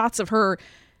couple shots of her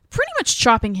pretty much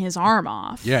chopping his arm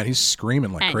off. Yeah, and he's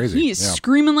screaming like And crazy. he's Yeah.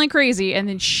 screaming like crazy, and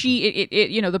then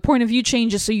the point of view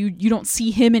changes, so you don't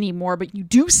see him anymore, but you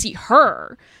do see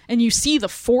her, and you see the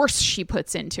force she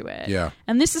puts into it. Yeah.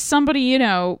 And this is somebody,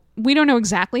 we don't know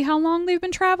exactly how long they've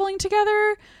been traveling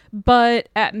together, but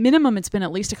at minimum, it's been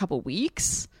at least a couple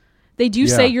weeks. They do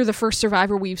say you're the first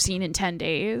survivor we've seen in 10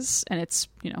 days, and it's,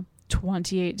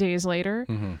 28 days later.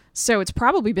 Mm-hmm. So it's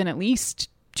probably been at least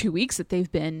 2 weeks that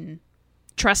they've been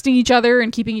trusting each other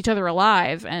and keeping each other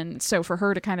alive. And so for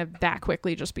her to kind of that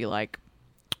quickly just be like,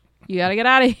 you got to get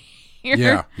out of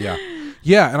here.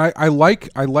 Yeah. And I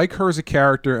like her as a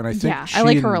character, and I think I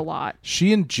like her a lot.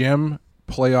 She and Jim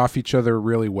play off each other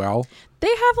really well. They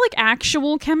have like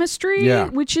actual chemistry, Yeah.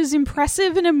 which is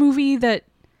impressive in a movie that,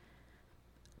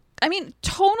 I mean,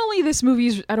 tonally this movie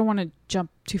is, I don't want to jump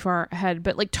too far ahead,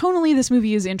 but like tonally this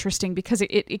movie is interesting because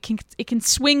it can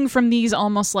swing from these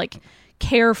almost like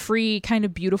carefree kind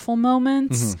of beautiful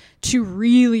moments to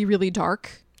really, really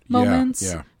dark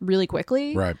moments really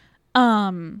quickly. Right.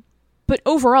 But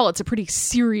overall it's a pretty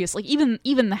serious, like even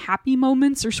the happy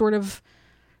moments are sort of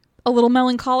a little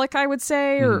melancholic, I would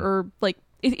say, or like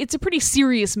it's a pretty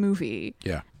serious movie.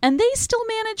 Yeah. And they still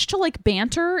manage to like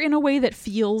banter in a way that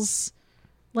feels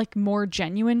like more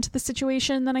genuine to the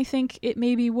situation than I think it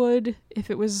maybe would if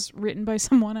it was written by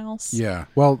someone else. Yeah.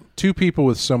 Well, two people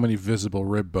with so many visible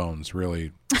rib bones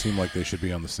really seem like they should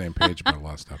be on the same page about a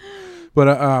lot of stuff.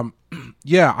 But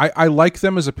yeah, I like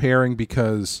them as a pairing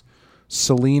because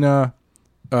Selena,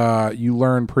 you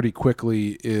learn pretty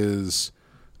quickly, is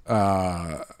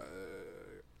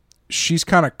she's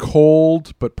kind of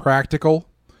cold but practical.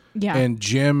 Yeah. And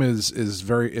Jim is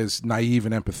naive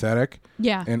and empathetic.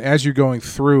 Yeah. And as you're going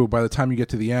through, by the time you get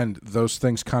to the end, those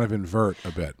things kind of invert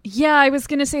a bit. Yeah, I was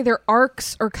gonna say their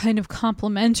arcs are kind of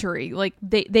complementary. Like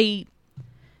they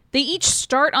each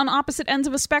start on opposite ends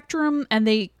of a spectrum, and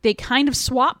they kind of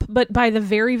swap. But by the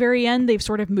very, very end, they've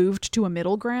sort of moved to a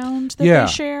middle ground that they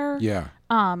share. Yeah.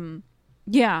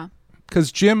 Yeah.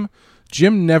 Because Jim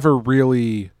never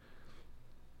really.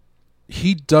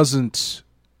 He doesn't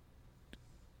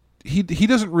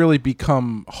really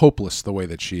become hopeless the way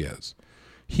that she is.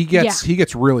 He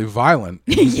gets really violent.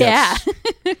 Yeah.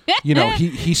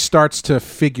 He starts to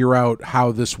figure out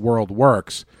how this world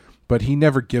works, but he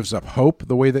never gives up hope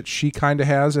the way that she kind of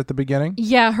has at the beginning.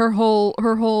 Yeah, her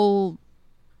whole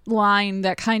line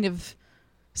that kind of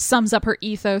sums up her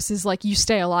ethos is like, you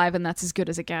stay alive and that's as good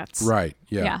as it gets. Right.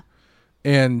 Yeah. Yeah.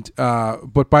 And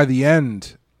but by the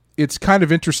end, it's kind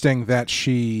of interesting that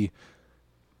she.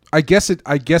 I guess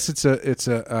it's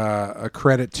a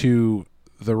credit to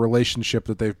the relationship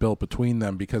that they've built between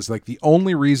them, because like the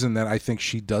only reason that I think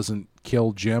she doesn't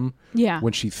kill Jim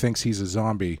when she thinks he's a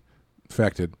zombie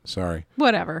infected. Sorry.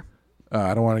 Whatever.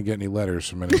 I don't want to get any letters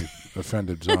from any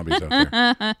offended zombies out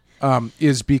there.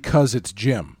 Is because it's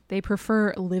Jim. They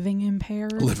prefer living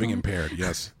impaired. Living impaired,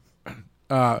 yes.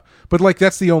 But like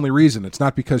that's the only reason. It's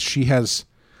not because she has.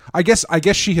 I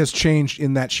guess she has changed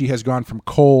in that she has gone from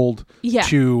cold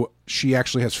to she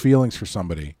actually has feelings for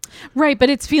somebody. Right, but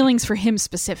it's feelings for him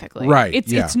specifically. Right.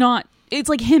 It's not. It's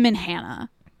like him and Hannah.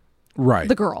 Right.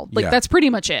 The girl. Like that's pretty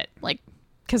much it. Like,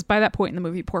 because by that point in the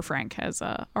movie, poor Frank has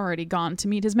already gone to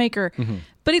meet his maker. Mm-hmm.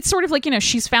 But it's sort of like,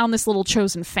 she's found this little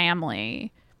chosen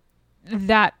family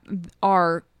that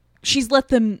she's let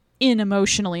them in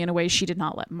emotionally in a way she did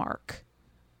not let Mark.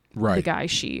 Right. The guy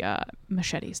she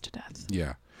machetes to death.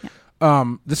 Yeah.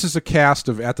 This is a cast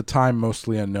of, at the time,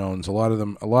 mostly unknowns. A lot of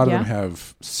them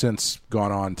have since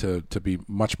gone on to be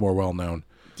much more well known.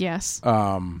 Yes.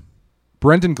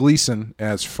 Brendan Gleeson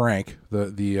as Frank,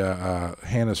 the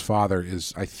Hannah's father,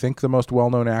 is I think the most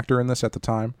well known actor in this at the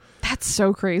time. That's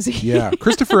so crazy. Yeah,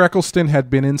 Christopher Eccleston had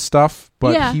been in stuff,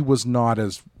 but he was not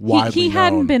as widely known. He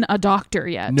hadn't been a doctor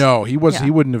yet. No, he was. Yeah.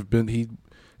 He wouldn't have been.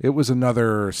 It was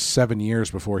another 7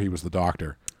 years before he was the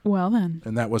doctor. Well then.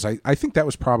 And that was, I think that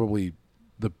was probably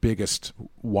the biggest,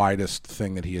 widest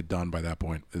thing that he had done by that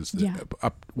point.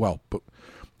 But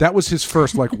that was his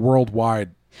first like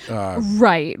worldwide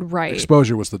right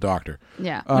exposure was the doctor.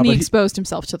 Yeah, when he exposed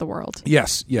himself to the world.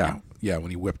 Yes, yeah, when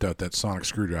he whipped out that sonic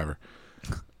screwdriver.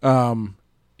 I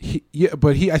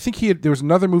think there was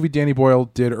another movie Danny Boyle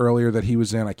did earlier that he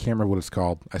was in. I can't remember what it's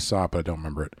called. I saw it, but I don't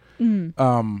remember it.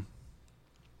 Mm.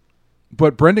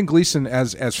 But Brendan Gleeson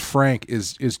as Frank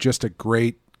is just a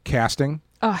great casting.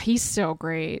 Oh, he's so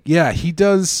great. Yeah, he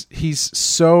does. He's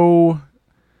so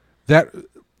that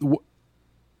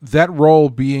role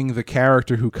being the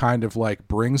character who kind of like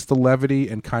brings the levity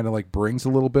and kind of like brings a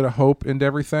little bit of hope into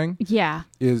everything. Yeah.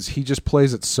 He just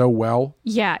plays it so well.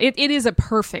 Yeah, it is a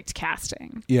perfect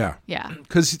casting. Yeah. Yeah.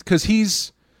 Because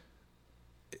he's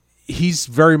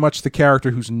very much the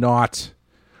character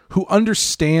who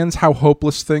understands how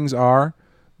hopeless things are,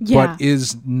 but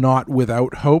is not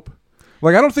without hope.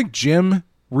 Like, I don't think Jim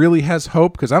really has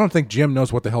hope, because I don't think Jim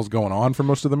knows what the hell's going on for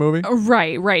most of the movie.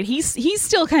 Right. He's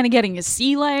still kind of getting his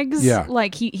sea legs. Yeah.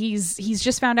 Like he's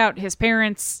just found out his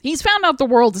parents. He's found out the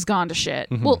world has gone to shit.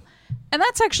 Mm-hmm. Well, and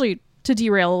that's actually, to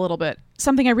derail a little bit,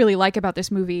 something I really like about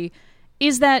this movie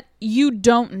is that you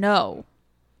don't know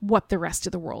what the rest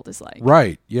of the world is like.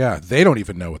 Right. Yeah. They don't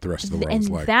even know what the rest of the world is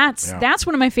like. That's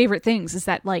one of my favorite things, is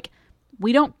that like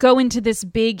we don't go into this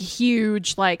big,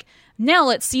 huge, like, now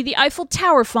let's see the Eiffel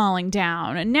Tower falling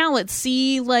down, and now let's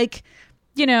see, like,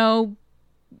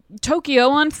 Tokyo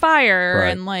on fire, right,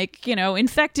 and like,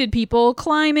 infected people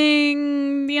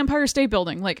climbing the Empire State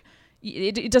Building. Like,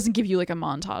 it doesn't give you like a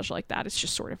montage like that. It's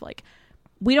just sort of like,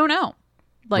 we don't know.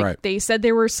 Like, right, they said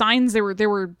there were signs, there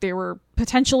were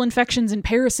potential infections in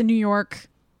Paris and New York,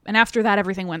 and after that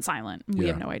everything went silent. We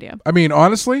have no idea. I mean,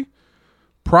 honestly,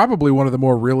 probably one of the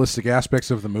more realistic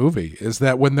aspects of the movie is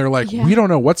that when they're like, we don't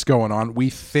know what's going on. We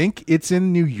think it's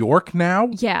in New York now.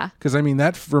 Yeah. Because, I mean,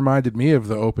 that reminded me of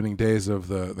the opening days of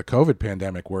the COVID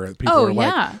pandemic where people are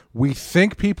like, we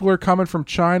think people are coming from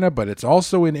China, but it's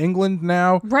also in England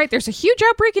now. Right. There's a huge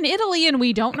outbreak in Italy and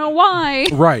we don't know why.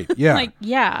 Right. Yeah. Like,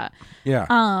 yeah. Yeah.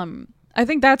 I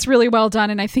think that's really well done.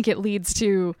 And I think it leads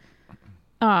to,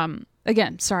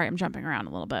 again, sorry, I'm jumping around a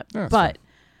little bit, but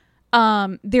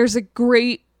there's a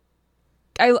great,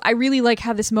 I really like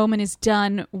how this moment is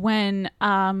done when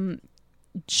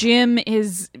Jim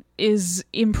is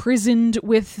imprisoned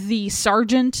with the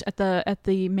sergeant at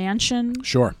the mansion.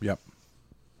 Sure. Yep.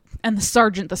 And the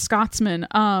sergeant, the Scotsman,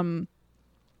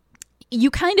 you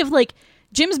kind of like,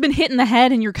 Jim's been hit in the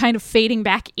head and you're kind of fading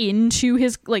back into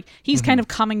his, like, he's kind of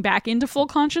coming back into full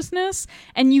consciousness,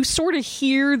 and you sort of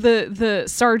hear the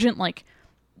sergeant like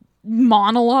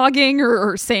monologuing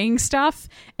or saying stuff,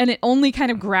 and it only kind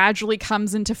of gradually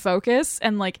comes into focus,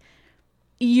 and like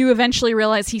you eventually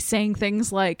realize he's saying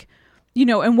things like, you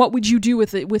know, and what would you do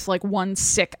with it, with like one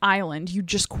sick island? You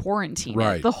just quarantine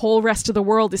it. The whole rest of the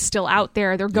world is still out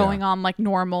there. They're going on like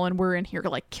normal, and we're in here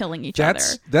like killing each other.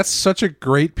 That's such a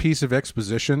great piece of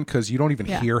exposition because you don't even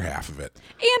hear half of it.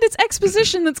 And it's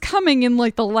exposition that's coming in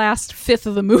like the last fifth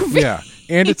of the movie. Yeah.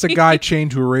 And it's a guy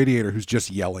chained to a radiator who's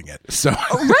just yelling it. So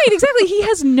right, exactly. He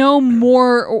has no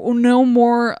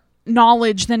more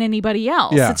knowledge than anybody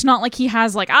else. It's not like he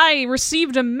has like, I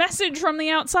received a message from the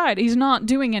outside. He's not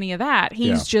doing any of that.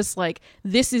 He's just like,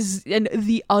 this is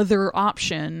the other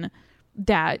option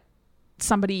that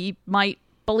somebody might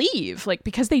believe, like,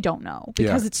 because they don't know,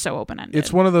 because it's so open-ended.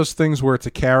 It's one of those things where it's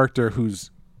a character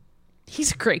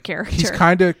he's a great character. He's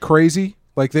kind of crazy.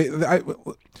 Like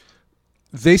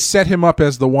they set him up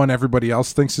as the one everybody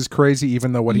else thinks is crazy,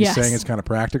 even though what he's saying is kind of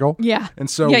practical. Yeah. And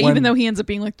so even though he ends up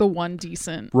being like the one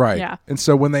decent. Right. Yeah. And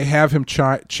so when they have him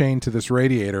chained to this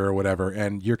radiator or whatever,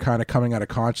 and you're kind of coming out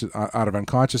of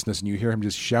unconsciousness and you hear him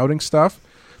just shouting stuff,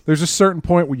 there's a certain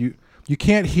point where you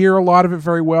can't hear a lot of it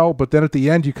very well, but then at the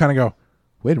end you kind of go,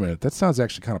 wait a minute, that sounds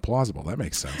actually kind of plausible. That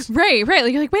makes sense. Right.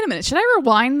 Like, you're like, wait a minute, should I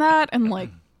rewind that and like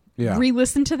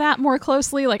re-listen to that more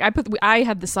closely? Like I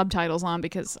had the subtitles on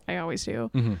because I always do.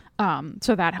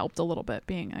 So that helped a little bit,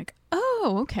 being like,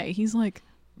 oh, okay, he's like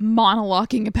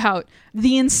monologuing about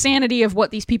the insanity of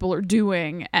what these people are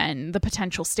doing and the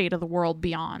potential state of the world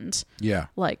beyond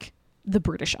like the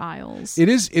British Isles. It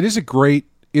is a great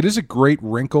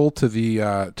wrinkle to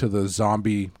the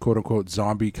zombie, quote unquote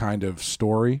zombie kind of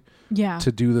story. Yeah.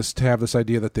 To have this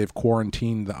idea that they've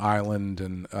quarantined the island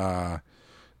and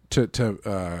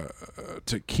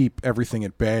to keep everything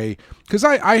at bay, because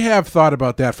I have thought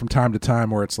about that from time to time,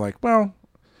 where it's like, well,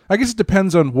 I guess it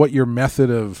depends on what your method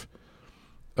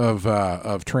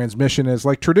of transmission is.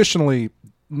 Like traditionally,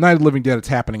 Night of the Living Dead, it's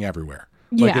happening everywhere.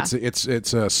 Like it's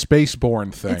a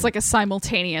spaceborne thing. It's like a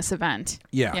simultaneous event.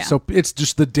 Yeah. So it's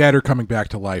just the dead are coming back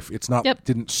to life. It's not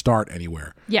didn't start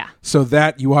anywhere. Yeah. So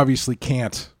that you obviously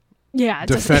can't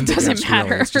defend it doesn't against. matter.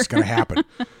 Really. It's just going to happen.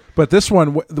 But this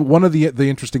one of the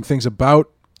interesting things about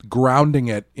grounding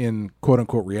it in quote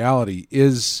unquote reality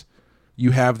is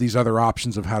you have these other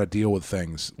options of how to deal with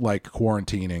things like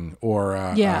quarantining or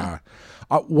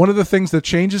one of the things that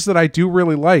changes that I do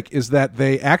really like is that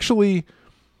they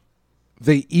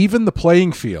even the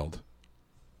playing field,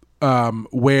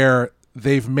 where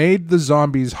they've made the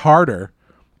zombies harder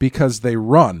because they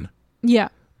run. Yeah.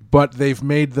 But they've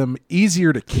made them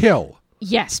easier to kill.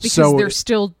 Yes, because they're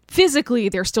still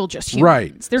just humans.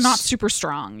 Right. They're not super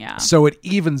strong, yeah. So it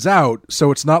evens out, so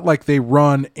it's not like they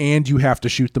run and you have to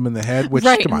shoot them in the head, which,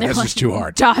 come on, that's like just too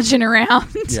hard. Dodging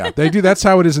around. Yeah, they do. That's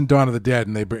how it is in Dawn of the Dead,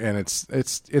 and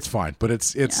it's fine. But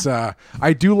it's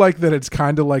I do like that it's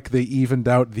kind of like they evened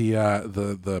out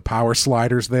the power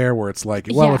sliders there, where it's like,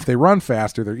 well, if they run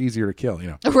faster, they're easier to kill, you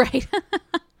know. Right.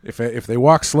 If they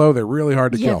walk slow, they're really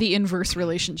hard to kill. Yeah, the inverse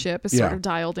relationship is sort of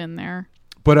dialed in there.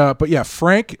 But yeah,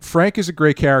 Frank is a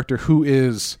great character who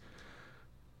is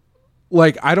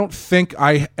like, I don't think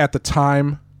at the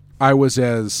time I was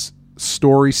as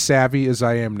story savvy as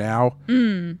I am now.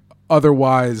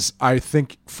 Otherwise, I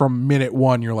think from minute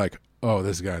one you're like, oh,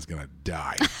 this guy's gonna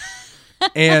die.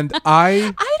 And I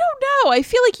don't know. I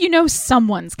feel like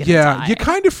someone's gonna die. Yeah, you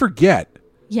kind of forget.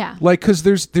 Yeah. Like, because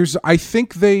there's I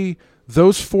think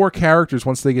those four characters,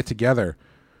 once they get together,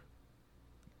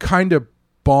 kind of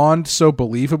bond so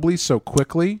believably so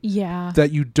quickly that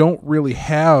you don't really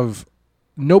have,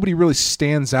 nobody really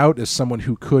stands out as someone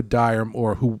who could die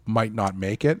or who might not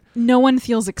make it. No one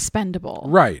feels expendable.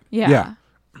 Right. Yeah.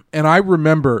 And I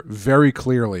remember very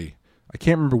clearly, I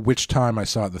can't remember which time I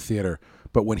saw it at the theater,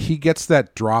 but when he gets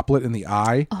that droplet in the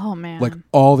eye, Oh man. like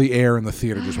all the air in the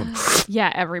theater just went.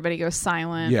 Yeah, everybody goes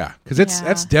silent. Yeah, because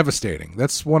that's devastating.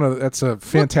 That's a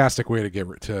fantastic way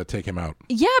to take him out.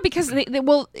 Yeah, because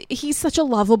he's such a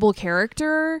lovable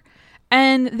character,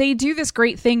 and they do this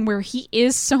great thing where he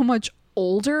is so much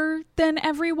older than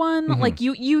everyone. Mm-hmm. Like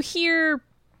you hear,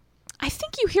 I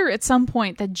think you hear at some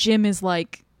point that Jim is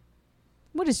like,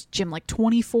 what is Jim, like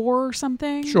 24 or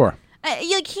something? Sure.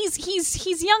 Like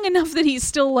he's young enough that he's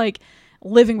still like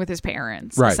living with his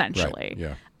parents, essentially.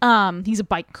 Right, yeah. He's a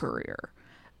bike courier.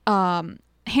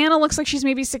 Hannah looks like she's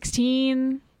maybe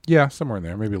 16. Yeah, somewhere in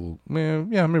there. Maybe a little,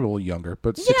 maybe a little younger,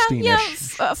 but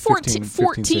 16-ish. Yeah, 14,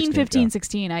 15,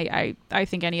 16. I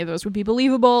think any of those would be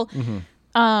believable.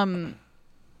 Mm-hmm.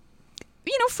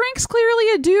 Frank's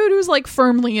clearly a dude who's like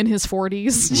firmly in his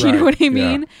 40s. Do you know what I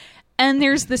mean? Yeah. And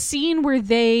there's the scene where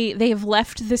they have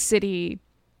left the city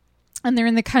and they're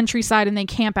in the countryside and they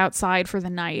camp outside for the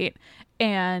night.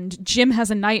 And Jim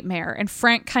has a nightmare, and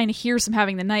Frank kind of hears him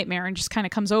having the nightmare and just kind of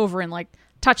comes over and like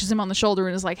touches him on the shoulder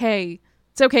and is like, "Hey,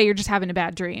 it's okay. You're just having a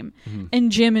bad dream." Mm-hmm.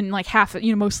 And Jim, in like half,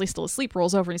 mostly still asleep,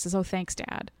 rolls over and he says, "Oh, thanks,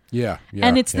 Dad." Yeah.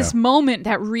 And it's this moment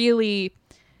that really,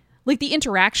 like, the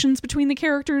interactions between the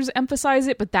characters emphasize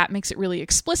it, but that makes it really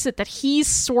explicit that he's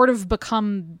sort of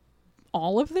become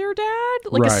all of their dad,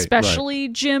 like especially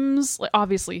Jim's, like,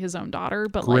 obviously his own daughter,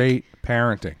 but great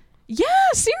parenting. Yeah,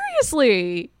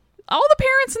 seriously. All the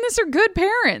parents in this are good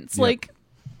parents. Yep. Like,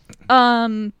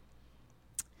 but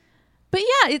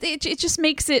yeah, it just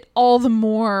makes it all the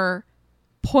more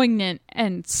poignant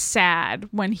and sad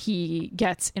when he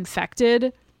gets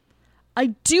infected. I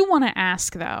do want to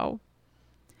ask, though,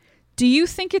 do you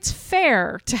think it's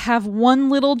fair to have one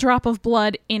little drop of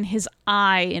blood in his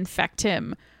eye infect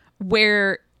him,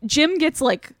 where Jim gets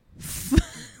like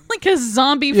like a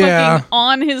zombie fucking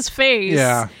on his face?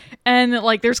 Yeah. And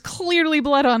like there's clearly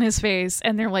blood on his face,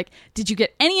 and they're like, "Did you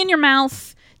get any in your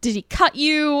mouth? Did he cut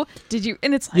you? Did you?"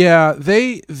 And it's like, yeah,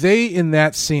 they in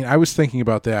that scene, I was thinking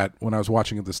about that when I was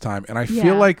watching it this time, and I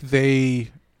feel like they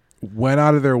went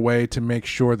out of their way to make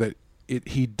sure that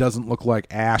he doesn't look like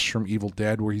Ash from Evil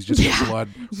Dead, where he's just got blood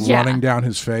running down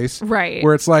his face. Right.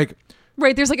 Where it's like,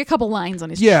 there's like a couple lines on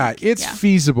his cheek. It's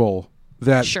feasible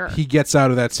that he gets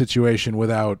out of that situation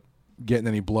without getting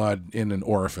any blood in an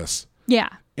orifice. Yeah.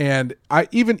 And I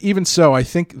even so, I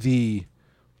think the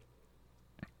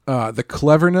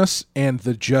cleverness and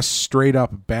the just straight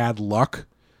up bad luck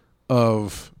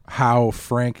of how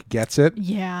Frank gets it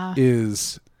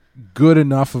is good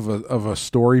enough of a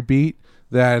story beat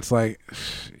that it's like,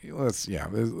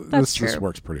 this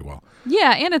works pretty well.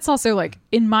 Yeah, and it's also, like,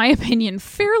 in my opinion,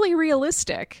 fairly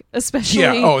realistic, especially...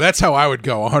 Yeah, that's how I would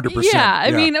go, 100%. Yeah,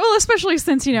 I mean, well, especially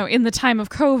since, in the time of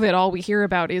COVID, all we hear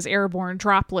about is airborne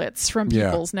droplets from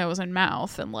people's nose and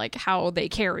mouth, and, like, how they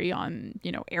carry on,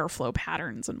 airflow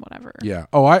patterns and whatever. Yeah.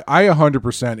 Oh, I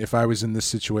 100%, if I was in this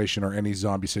situation or any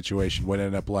zombie situation, would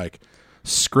end up, like,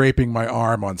 scraping my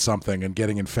arm on something and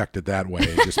getting infected that way.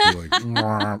 And just be like...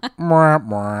 mwah, mwah,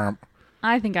 mwah.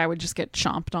 I think I would just get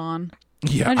chomped on.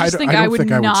 Yeah, I think I would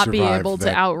not be able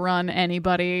to outrun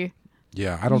anybody.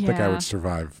 Yeah, I don't think I would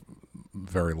survive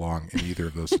very long in either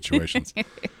of those situations.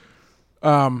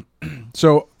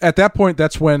 So at that point,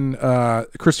 that's when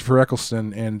Christopher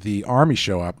Eccleston and the army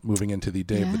show up, moving into the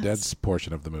Day of the Dead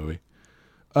portion of the movie.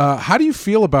 How do you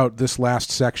feel about this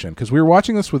last section? Because we were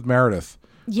watching this with Meredith,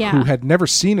 who had never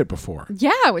seen it before.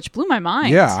 Yeah, which blew my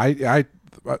mind. Yeah,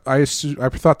 I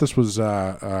thought this was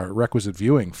requisite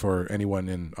viewing for anyone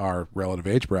in our relative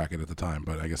age bracket at the time,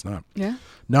 but I guess not. Yeah.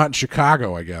 Not in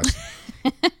Chicago, I guess.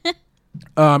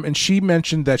 And she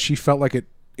mentioned that she felt like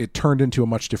it turned into a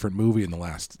much different movie in the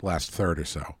last third or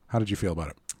so. How did you feel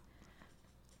about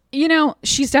it?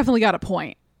 She's definitely got a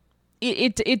point.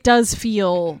 It does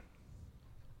feel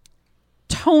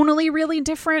tonally really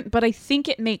different, but I think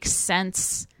it makes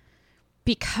sense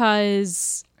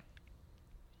because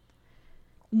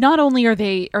not only are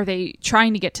they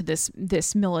trying to get to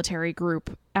this military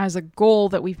group as a goal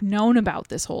that we've known about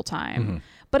this whole time,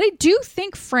 but I do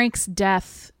think Frank's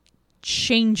death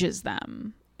changes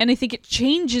them. And I think it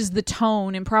changes the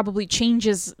tone and probably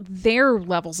changes their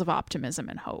levels of optimism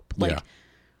and hope. Like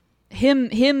him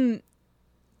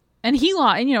and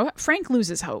Frank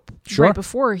loses hope right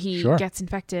before he gets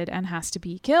infected and has to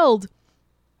be killed.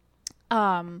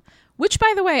 Which,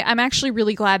 by the way, I'm actually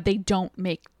really glad they don't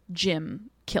make Jim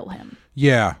kill him.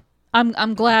 Yeah.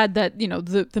 I'm glad that,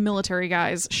 the military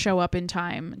guys show up in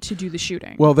time to do the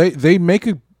shooting. Well, they make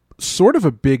a sort of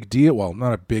a big deal. Well,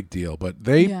 not a big deal, but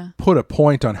they put a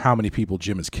point on how many people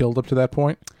Jim has killed up to that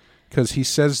point. Because he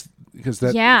says because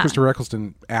that Yeah. Christopher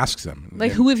Eccleston asks him,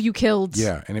 Like, and- who have you killed?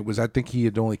 Yeah, and it was, I think he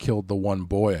had only killed the one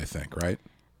boy, I think, right?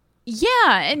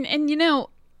 Yeah, and you know,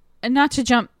 and not to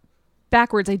jump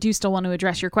backwards, I do still want to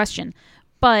address your question,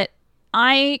 but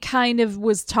I kind of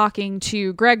was talking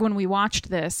to Greg when we watched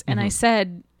this, and I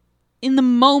said, in the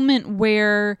moment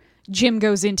where Jim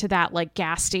goes into that like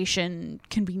gas station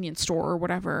convenience store or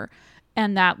whatever,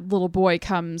 and that little boy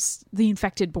comes, the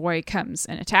infected boy comes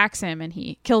and attacks him, and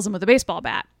he kills him with a baseball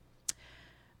bat.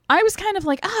 I was kind of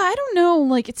like, I don't know,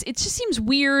 like it just seems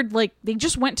weird. Like they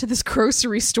just went to this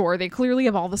grocery store. They clearly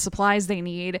have all the supplies they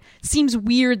need. Seems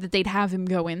weird that they'd have him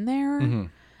go in there.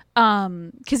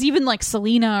 Because even like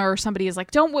Selena or somebody is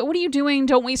like, what are you doing?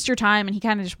 Don't waste your time. And he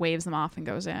kind of just waves them off and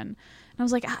goes in. And I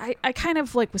was like, I kind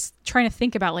of like was trying to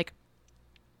think about like,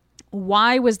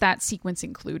 why was that sequence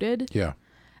included? Yeah.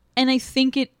 And I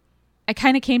think I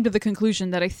kind of came to the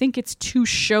conclusion that I think it's to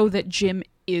show that Jim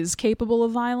is capable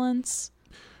of violence.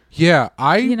 Yeah,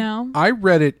 You know? I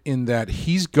read it in that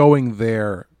he's going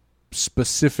there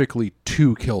specifically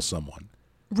to kill someone.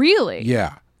 Really?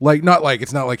 Yeah, like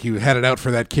it's not like he had it out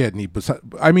for that kid, and he was.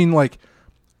 I mean, like,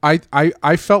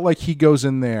 I felt like he goes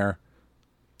in there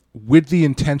with the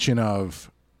intention of,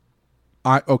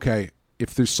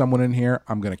 if there's someone in here,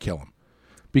 I'm going to kill him,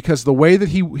 because the way that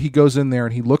he goes in there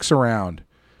and he looks around,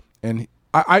 and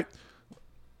let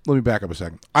me back up a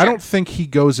second. Sure. I don't think he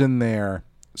goes in there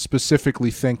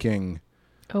specifically thinking,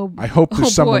 I hope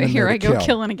there's someone in there to kill. Here I go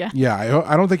killing again. Yeah,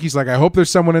 I don't think he's like, I hope there's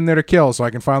someone in there to kill so I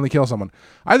can finally kill someone.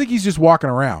 I think he's just walking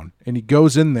around, and he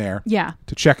goes in there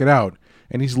to check it out,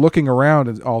 and he's looking around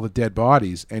at all the dead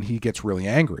bodies, and he gets really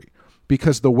angry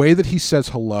because the way that he says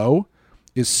hello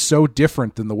is so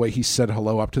different than the way he said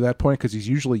hello up to that point, because he's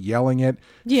usually yelling it,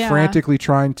 frantically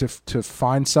trying to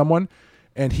find someone,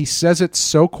 and he says it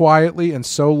so quietly and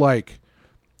so like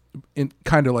in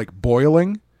kind of like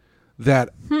boiling that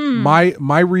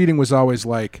my reading was always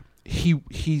like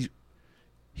he's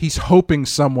hoping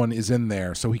someone is in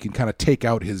there so he can kind of take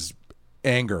out his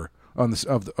anger on this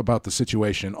about the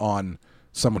situation on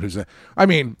someone who's in. I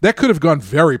mean, that could have gone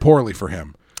very poorly for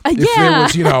him if there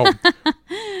was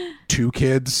 2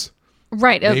 kids,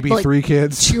 right? Maybe like 3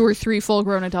 kids, 2 or 3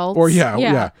 full-grown adults, or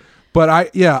yeah. But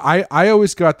I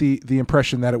always got the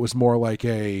impression that it was more like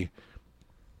a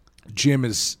Jim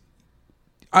is.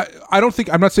 I don't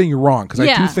think, I'm not saying you're wrong, because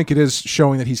I do think it is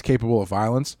showing that he's capable of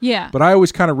violence. Yeah. But I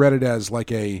always kind of read it as like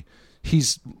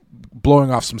he's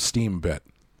blowing off some steam a bit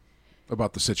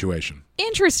about the situation.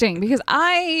 Interesting, because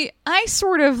I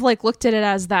sort of like looked at it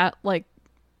as that, like,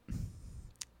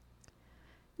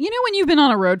 you know, when you've been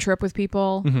on a road trip with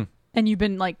people and you've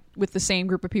been like with the same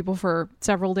group of people for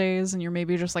several days, and you're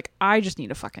maybe just like, I just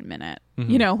need a fucking minute,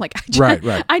 you know, like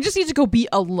I just need to go be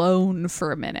alone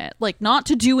for a minute, like not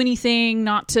to do anything,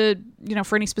 not to,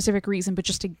 for any specific reason, but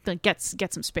just to like, get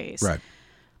some space. Right.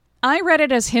 I read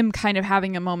it as him kind of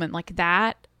having a moment like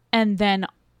that, and then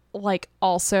like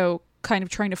also kind of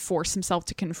trying to force himself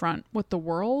to confront what the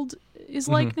world is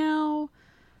like now.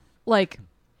 Like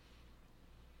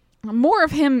more of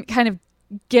him kind of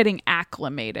getting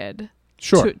acclimated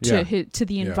to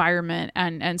the environment,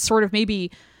 and sort of maybe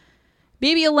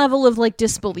a level of like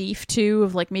disbelief too,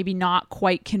 of like maybe not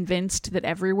quite convinced that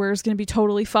everywhere is going to be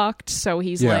totally fucked. So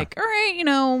he's like, all right,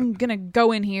 I'm going to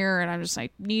go in here and I'm just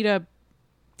like, need a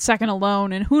second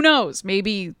alone, and who knows,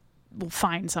 maybe we'll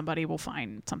find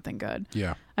something good.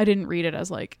 Yeah. I didn't read it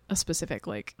as like a specific,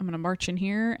 like, I'm going to march in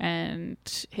here and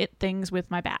hit things with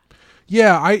my bat.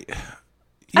 Yeah.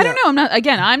 I don't know.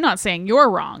 I'm not saying you're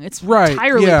wrong. It's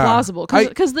entirely plausible,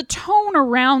 because the tone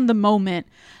around the moment,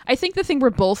 I think the thing we're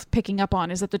both picking up on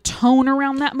is that the tone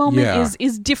around that moment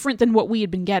is different than what we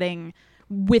had been getting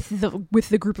with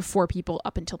the group of 4 people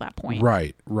up until that point.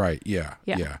 Right. Yeah.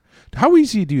 How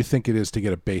easy do you think it is to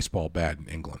get a baseball bat in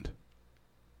England?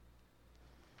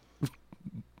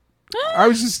 I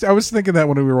was thinking that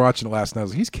when we were watching it last night. I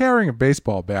was like, he's carrying a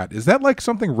baseball bat. Is that like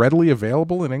something readily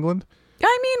available in England?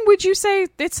 I mean, would you say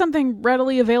it's something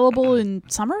readily available in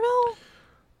Somerville?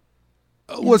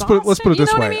 Let's put it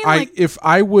this way. I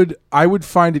mean? I would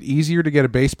find it easier to get a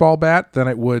baseball bat than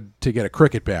it would to get a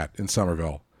cricket bat in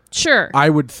Somerville. Sure. I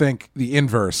would think the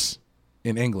inverse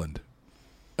in England,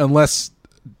 unless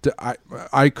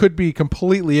I could be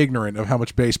completely ignorant of how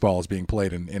much baseball is being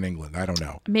played in England. I don't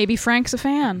know. Maybe Frank's a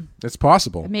fan. It's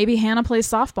possible. Maybe Hannah plays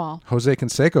softball. Jose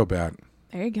Canseco bat.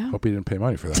 There you go. Hope he didn't pay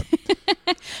money for that.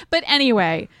 But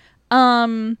anyway,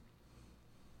 getting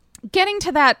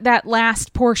to that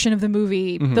last portion of the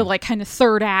movie, the like kind of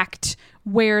third act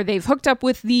where they've hooked up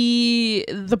with the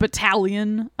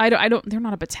battalion. They're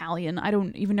not a battalion. I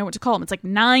don't even know what to call them. It's like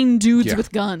 9 dudes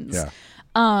with guns. Yeah.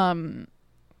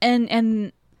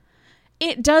 and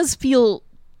it does feel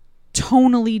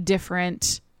tonally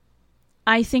different.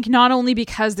 I think not only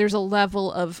because there's a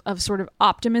level of sort of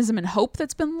optimism and hope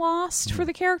that's been lost for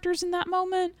the characters in that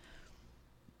moment,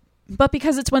 but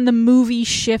because it's when the movie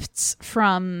shifts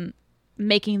from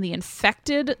making the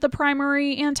infected the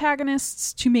primary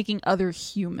antagonists to making other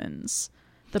humans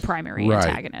the primary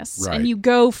antagonists. Right. And you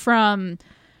go from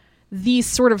these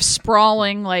sort of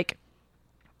sprawling, like,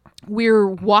 we're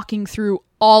walking through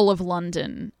all of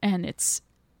London and its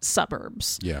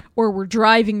suburbs, or we're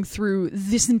driving through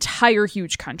this entire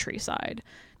huge countryside,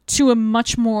 to a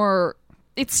much more,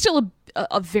 it's still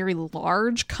a very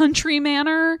large country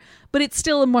manor, but it's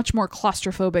still a much more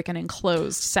claustrophobic and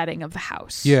enclosed setting of the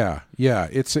house.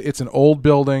 It's an old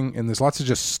building and there's lots of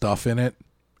just stuff in it,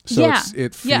 so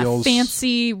it feels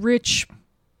fancy, rich,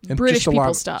 and British just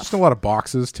people stuff. Just a lot of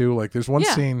boxes too. Like there's one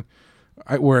scene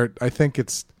where I think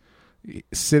it's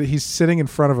he's sitting in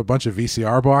front of a bunch of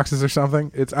VCR boxes or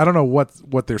something. I don't know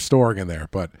what they're storing in there,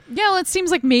 but well, it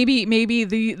seems like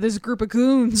maybe this group of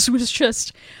goons was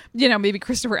just, maybe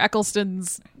Christopher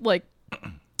Eccleston's like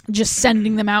just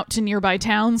sending them out to nearby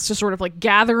towns to sort of like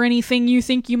gather anything you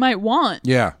think you might want.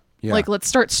 Yeah. Like, let's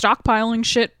start stockpiling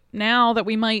shit now that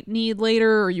we might need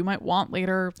later or you might want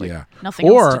later. Like, nothing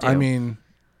else to do. I mean,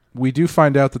 we do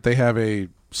find out that they have a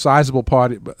sizable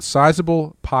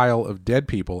pile of dead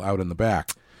people out in the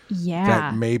back. Yeah.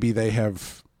 That maybe they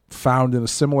have found in a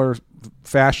similar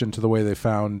fashion to the way they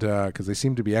found, because they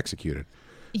seem to be executed.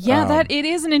 Yeah, that it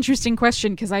is an interesting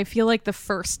question, because I feel like the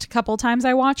first couple times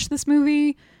I watched this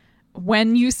movie,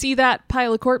 when you see that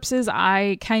pile of corpses,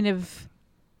 actually,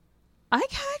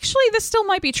 this still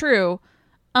might be true.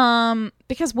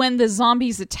 Because when the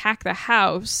zombies attack the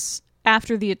house,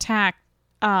 after the attack,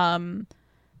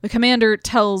 the commander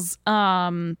tells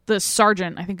the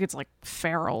sergeant, I think it's like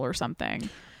Farrell or something,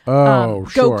 go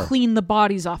clean the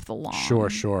bodies off the lawn.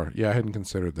 Sure. Yeah, I hadn't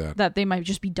considered that. That they might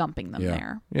just be dumping them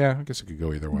there. Yeah, I guess it could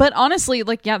go either way. But honestly,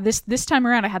 like, this time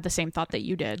around, I had the same thought that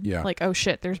you did. Yeah. Like, oh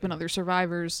shit, there's been other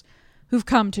survivors who've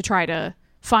come to try to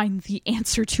find the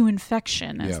answer to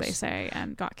infection, as they say,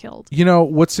 and got killed.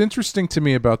 What's interesting to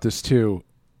me about this too,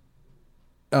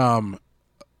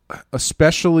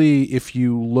 especially if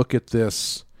you look at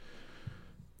this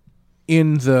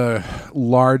in the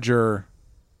larger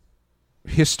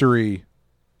history,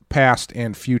 past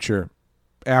and future,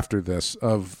 after this,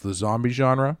 of the zombie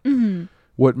genre,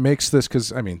 what makes this,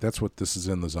 because I mean that's what this is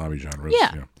in, the zombie genre.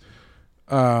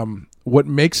 What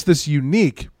makes this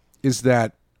unique is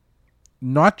that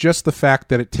not just the fact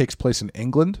that it takes place in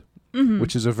England,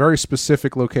 which is a very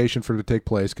specific location for it to take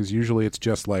place, because usually it's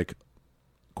just like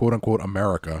quote unquote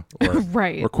America or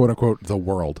right, or quote unquote the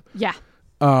world,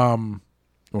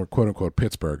 or quote unquote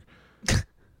Pittsburgh.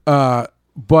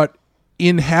 But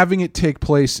in having it take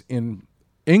place in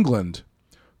England,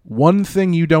 one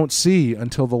thing you don't see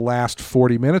until the last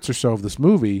 40 minutes or so of this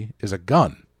movie is a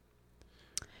gun.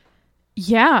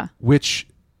 Yeah. Which,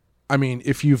 I mean,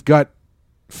 if you've got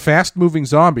fast-moving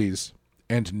zombies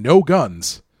and no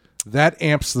guns, that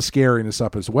amps the scariness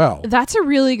up as well. That's a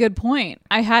really good point.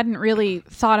 I hadn't really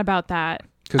thought about that.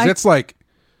 Because it's like,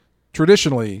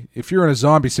 traditionally, if you're in a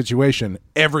zombie situation,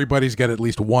 everybody's got at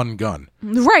least one gun.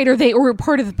 Right, or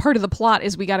part of the plot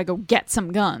is we got to go get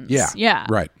some guns. Yeah.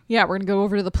 Right. Yeah, we're going to go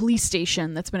over to the police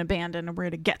station that's been abandoned and we're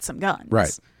going to get some guns.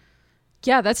 Right.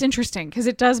 Yeah, that's interesting, because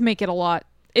it does make it a lot,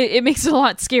 it makes it a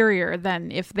lot scarier than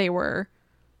if they were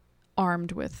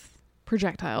armed with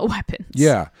projectile weapons.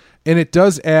 Yeah, and it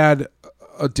does add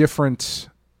a different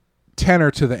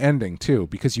tenor to the ending too,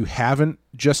 because you haven't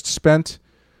just spent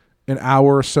an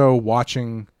hour or so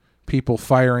watching people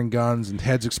firing guns and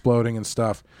heads exploding and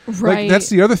stuff. Right. Like, that's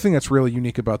the other thing that's really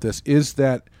unique about this, is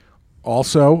that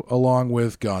also, along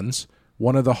with guns,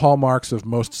 one of the hallmarks of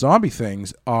most zombie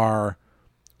things are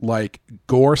like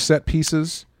gore set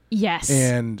pieces. Yes.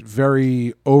 And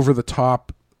very over the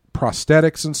top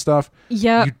prosthetics and stuff.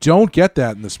 Yeah. You don't get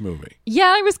that in this movie.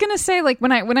 Yeah, I was going to say, like,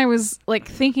 when I was like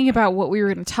thinking about what we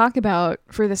were going to talk about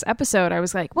for this episode, I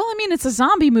was like, well, I mean, it's a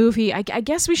zombie movie. I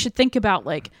guess we should think about,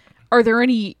 like, are there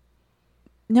any...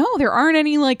 No, there aren't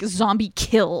any, like, zombie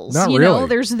kills. Not you really. know,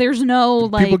 there's no,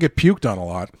 like... People get puked on a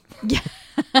lot. Yeah.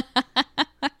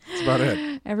 That's about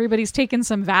it. Everybody's taking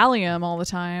some Valium all the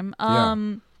time.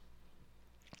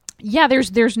 Yeah,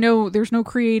 there's no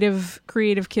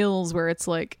creative kills where it's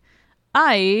like,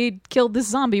 I killed this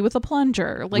zombie with a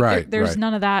plunger. Like, there's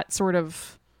none of that sort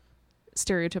of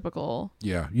stereotypical.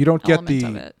 Yeah, you don't get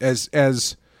the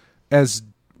as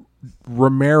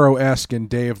Romero-esque and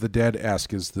Day of the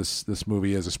Dead-esque as this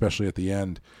movie is, especially at the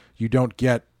end. You don't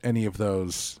get any of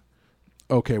those.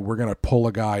 Okay, we're gonna pull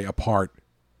a guy apart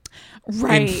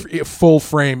Right. Full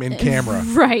frame in camera.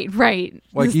 Right.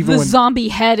 Like, the, even when zombie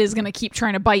head is going to keep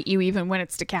trying to bite you even when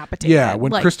it's decapitated. Yeah,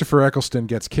 when like, Christopher Eccleston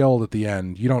gets killed at the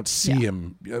end, you don't see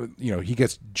him. He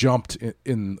gets jumped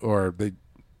or do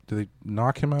they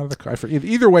knock him out of the car?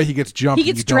 Either way, he gets jumped. He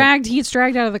gets dragged. He gets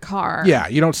dragged out of the car. Yeah,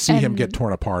 you don't see him get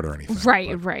torn apart or anything.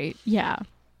 Right. Yeah.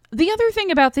 The other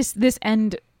thing about this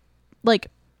end, like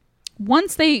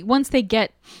once they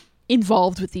get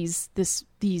involved with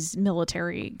these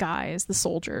military guys, the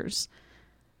soldiers,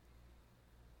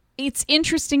 it's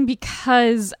interesting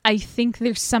because I think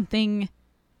there's something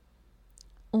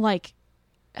like,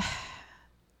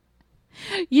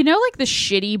 like the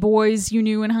shitty boys you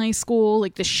knew in high school,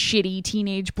 like the shitty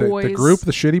teenage boys. The group,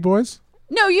 the shitty boys?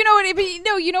 No, you know what I mean.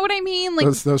 No, you know what I mean. Like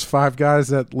those 5 guys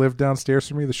that lived downstairs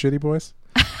from me, the shitty boys.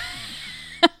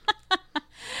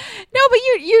 No, but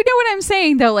you know what I'm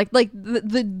saying though. Like the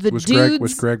dudes.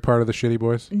 Was Greg part of the shitty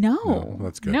boys? No,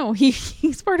 that's good. No,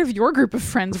 he's part of your group of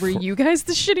friends. Were you guys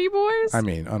the shitty boys? I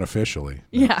mean, unofficially.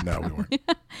 No, we weren't.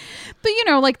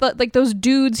 But like those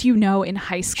dudes in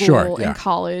high school and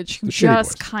college who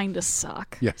just kind of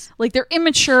suck. Yes, like they're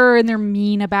immature and they're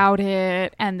mean about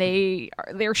it, and they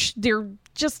just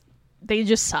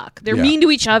suck. They're mean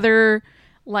to each other.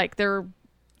 Like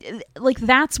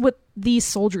that's what these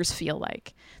soldiers feel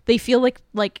like. They feel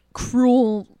like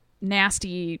cruel,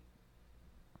 nasty,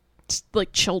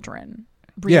 like children.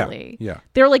 Really, yeah.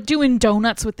 They're like doing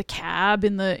donuts with the cab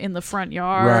in the front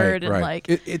yard, and like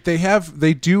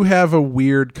they do have a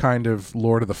weird kind of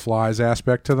Lord of the Flies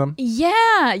aspect to them.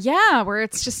 Yeah, where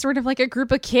it's just sort of like a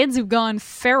group of kids who've gone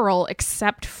feral,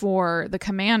 except for the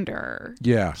commander.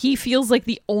 Yeah, he feels like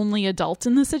the only adult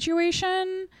in the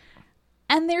situation,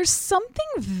 and there's something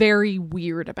very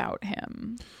weird about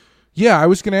him. Yeah, I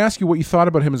was going to ask you what you thought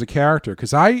about him as a character,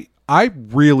 because I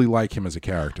really like him as a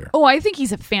character. Oh, I think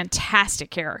he's a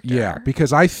fantastic character. Yeah,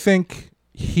 because I think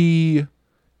he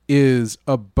is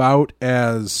about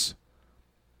as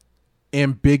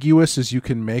ambiguous as you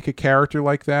can make a character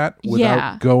like that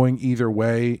without going either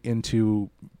way into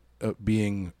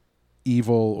being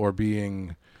evil or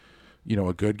being,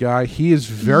 a good guy. He is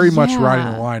very much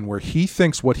riding the line where he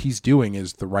thinks what he's doing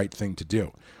is the right thing to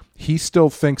do. He still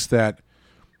thinks that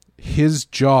his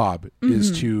job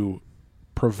is to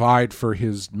provide for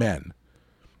his men,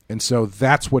 and so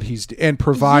that's what he's and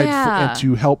provide and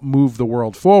to help move the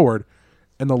world forward.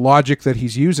 And the logic that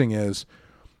he's using is,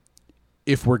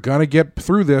 if we're gonna get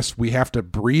through this, we have to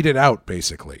breed it out,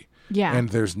 basically. Yeah. And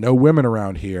there's no women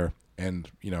around here, and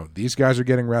these guys are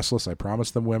getting restless. I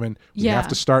promised them women. We have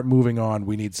to start moving on.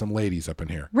 We need some ladies up in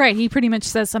here. Right. He pretty much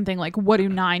says something like, "What do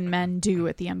 9 men do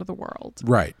at the end of the world?"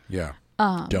 Right. Yeah.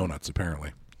 Donuts,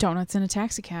 apparently. Donuts in a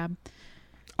taxi cab.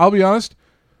 I'll be honest.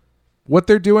 What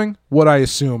they're doing, what I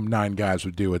assume 9 guys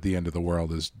would do at the end of the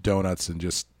world, is donuts and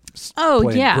just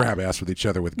playing grab ass with each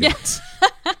other with guns.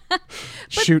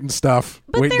 Shooting stuff,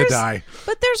 waiting to die.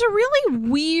 But there's a really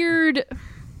weird...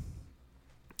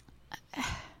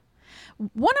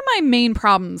 One of my main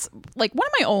problems, like one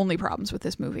of my only problems with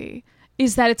this movie,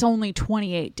 is that it's only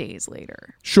 28 days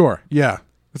later. Sure, yeah.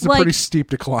 It's a pretty steep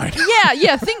decline.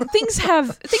 Yeah. Things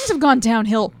have gone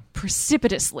downhill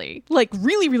precipitously, like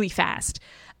really, really fast.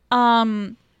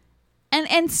 And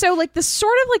so like the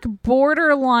sort of like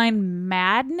borderline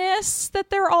madness that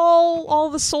they're all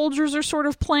the soldiers are sort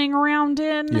of playing around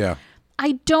in. Yeah.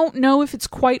 I don't know if it's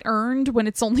quite earned when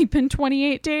it's only been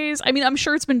 28 days. I mean, I'm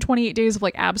sure it's been 28 days of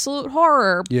like absolute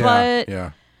horror, but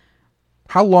yeah.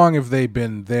 How long have they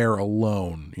been there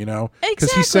alone,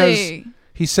 Exactly.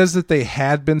 He says that they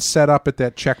had been set up at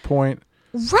that checkpoint.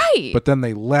 Right. But then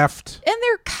they left. And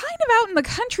they're kind of out in the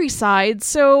countryside,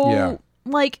 so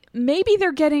like maybe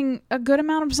they're getting a good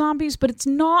amount of zombies, but it's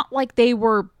not like they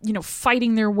were,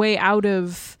 fighting their way out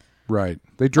of... Right.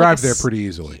 They drive there pretty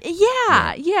easily.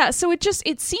 Yeah. So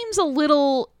it seems a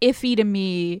little iffy to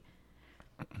me.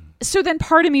 So then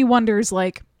part of me wonders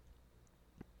like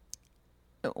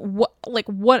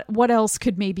what else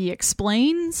could maybe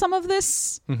explain some of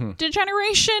this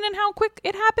degeneration and how quick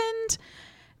it happened?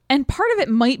 And part of it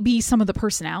might be some of the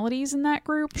personalities in that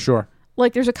group. Sure.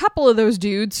 Like there's a couple of those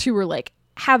dudes who were like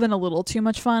having a little too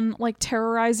much fun, like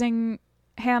terrorizing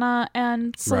Hannah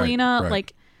and Selena. Right.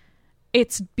 Like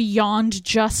it's beyond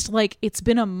just like, it's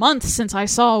been a month since I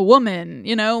saw a woman,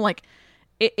 like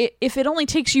if it only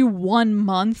takes you 1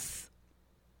 month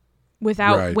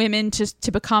without women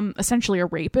to become essentially a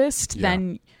rapist,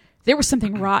 then there was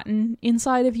something rotten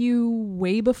inside of you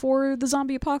way before the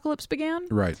zombie apocalypse began.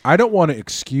 Right. I don't want to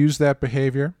excuse that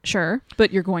behavior. Sure,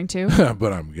 but you're going to.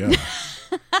 But I'm going to.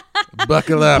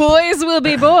 Buckle up. Boys will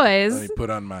be boys. Let me put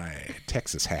on my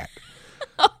Texas hat.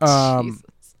 Jesus.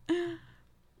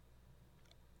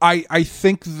 I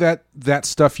think that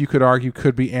stuff, you could argue,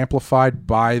 could be amplified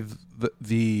by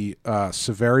the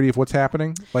severity of what's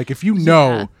happening. Like, if you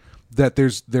know that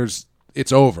there's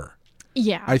it's over.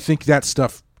 Yeah. I think that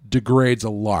stuff degrades a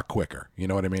lot quicker. You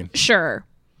know what I mean? Sure.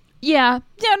 Yeah.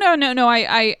 Yeah. No.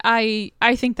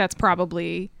 I think that's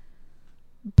probably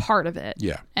part of it.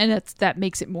 Yeah. And that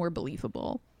makes it more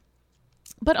believable.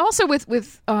 But also with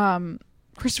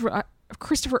Christopher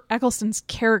Eccleston's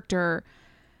character,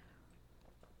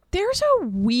 there's a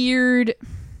weird.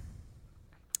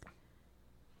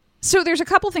 So there's a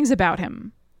couple things about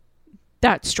him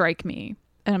that strike me,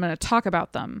 and I'm going to talk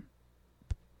about them,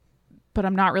 but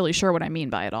I'm not really sure what I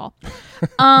mean by it all.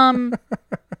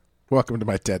 Welcome to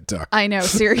my TED Talk. I know,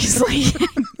 seriously.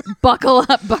 Buckle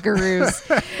up, buckaroos.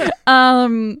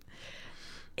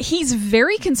 He's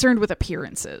very concerned with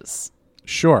appearances.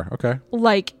 Sure, okay.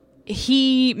 Like,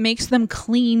 he makes them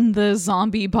clean the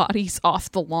zombie bodies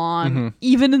off the lawn,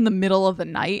 even in the middle of the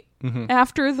night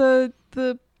after the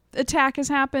attack has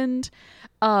happened.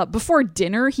 Before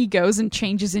dinner, he goes and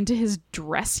changes into his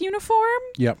dress uniform.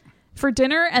 Yep. For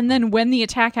dinner, and then when the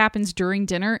attack happens during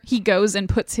dinner, he goes and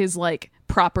puts his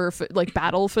proper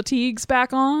battle fatigues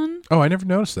back on. Oh, I never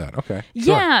noticed that. Okay.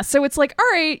 Yeah, so it's like, all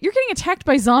right, you're getting attacked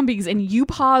by zombies and you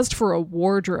paused for a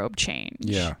wardrobe change.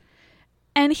 Yeah.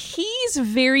 And he's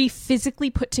very physically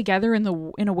put together in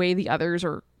a way the others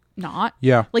are not.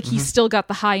 Yeah. Like, he's still got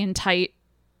the high and tight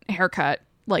haircut,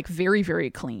 like, very, very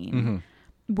clean.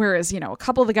 Whereas, a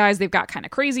couple of the guys, they've got kind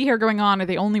of crazy hair going on, or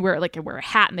they only wear a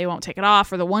hat and they won't take it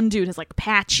off, or the one dude is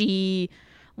patchy,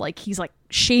 he's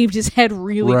shaved his head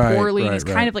really poorly, and he's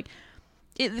kind of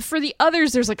for the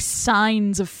others, there's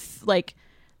signs of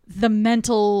the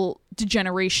mental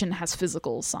degeneration has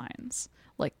physical signs.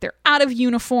 They're out of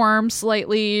uniform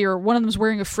slightly, or one of them's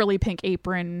wearing a frilly pink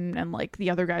apron, and the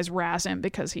other guys razz him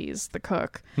because he's the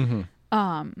cook.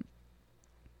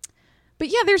 But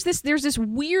yeah, there's this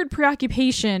weird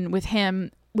preoccupation with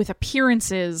him with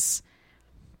appearances,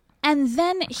 and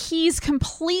then he's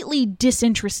completely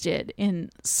disinterested in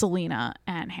Selena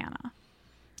and Hannah.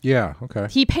 Yeah, okay.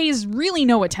 He pays really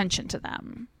no attention to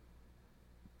them,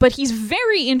 but he's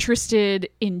very interested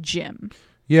in Jim.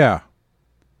 Yeah.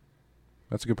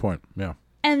 That's a good point. Yeah.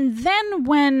 And then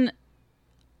when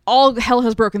all hell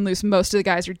has broken loose, most of the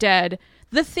guys are dead,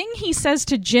 the thing he says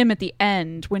to Jim at the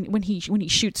end when he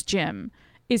shoots Jim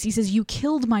is he says, "You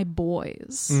killed my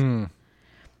boys."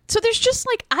 So there's just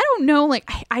I don't know,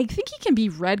 I think he can be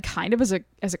read kind of as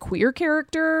a queer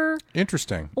character.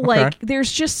 Interesting. Okay. There's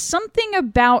just something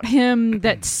about him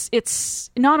it's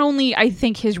not only, I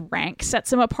think, his rank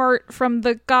sets him apart from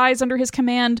the guys under his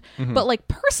command, but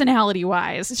personality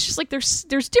wise, it's just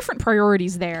there's different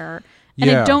priorities there. And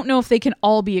I don't know if they can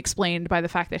all be explained by the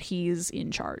fact that he's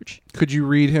in charge. Could you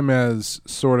read him as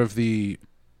sort of the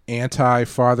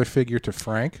anti-father figure to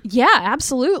Frank? Yeah,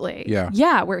 absolutely.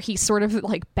 Yeah, where he's sort of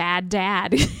bad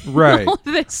dad. Right. All of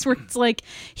this, where it's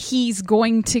he's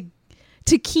going to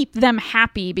keep them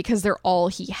happy because they're all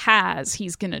he has.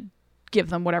 He's going to give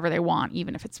them whatever they want,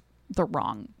 even if it's the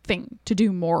wrong thing to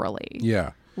do morally.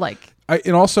 Yeah.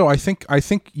 And also, I think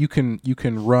you can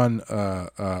run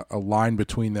a line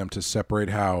between them to separate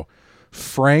how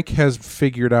Frank has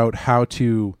figured out how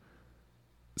to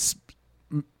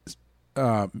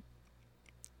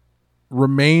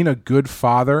remain a good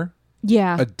father,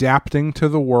 adapting to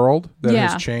the world that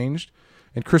has changed,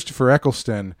 and Christopher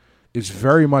Eccleston is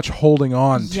very much holding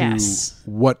on to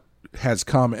what has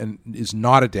come and is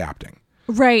not adapting.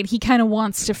 Right. He kind of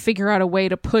wants to figure out a way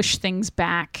to push things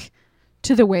back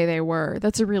to the way they were.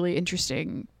 That's a really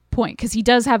interesting point, because he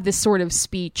does have this sort of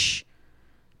speech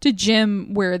to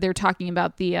Jim where they're talking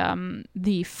about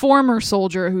the former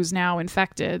soldier who's now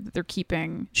infected that they're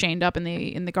keeping chained up in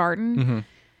the garden.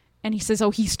 And he says, "Oh,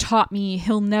 he's taught me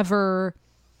he'll never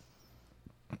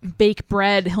bake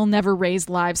bread, he'll never raise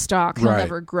livestock, he'll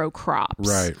never grow crops."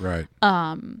 Right.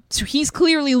 So he's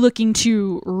clearly looking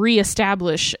to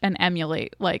reestablish and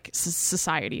emulate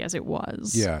society as it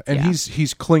was. Yeah, and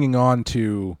he's clinging on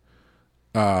to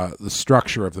the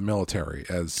structure of the military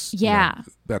as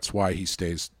that's why he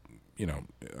stays.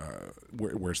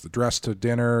 Wears the dress to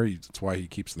dinner. That's why he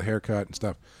keeps the haircut and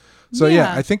stuff. So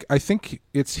I think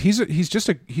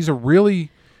he's a really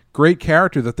great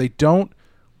character that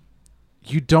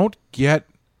you don't get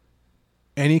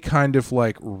any kind of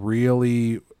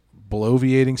really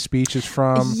bloviating speeches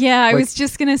from. Yeah, I was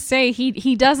just gonna say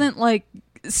he doesn't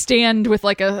stand with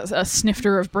a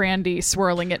snifter of brandy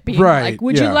swirling it, being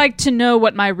would you like to know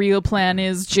what my real plan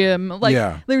is, Jim?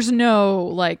 There's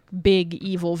no big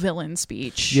evil villain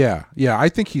speech. Yeah, I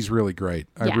think he's really great.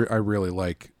 I really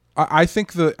like I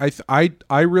think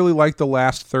I really like the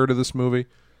last third of this movie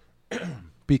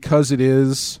because it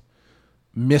is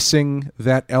missing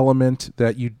that element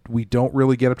that we don't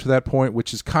really get up to that point,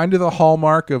 which is kind of the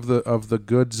hallmark of the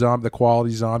good the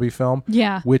quality zombie film.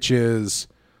 Yeah. Which is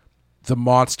the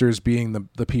monsters being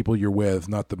the people you're with,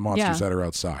 not the monsters that are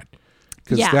outside.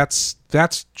 Because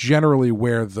that's generally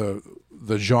where the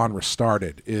genre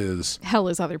started. Is hell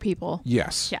is other people.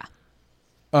 Yes. Yeah.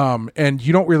 And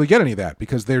you don't really get any of that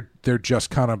because they're just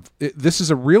kind of this is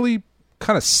a really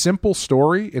kind of simple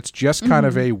story. It's just kind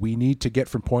of we need to get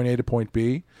from point A to point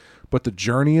B, but the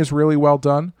journey is really well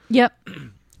done. Yep.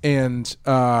 And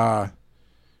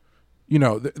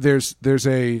there's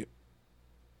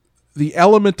the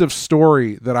element of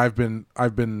story that I've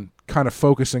been kind of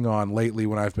focusing on lately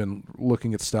when I've been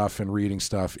looking at stuff and reading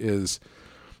stuff is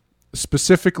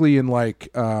specifically in like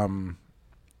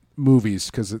movies,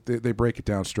 because they break it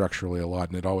down structurally a lot,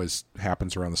 and it always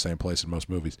happens around the same place in most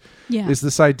movies. Yeah. Is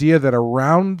this idea that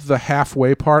around the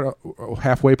halfway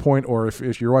point, or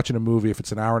if you're watching a movie, if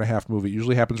it's an hour and a half movie, it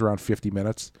usually happens around 50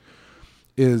 minutes,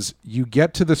 is you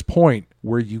get to this point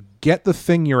where you get the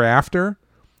thing you're after,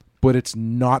 but it's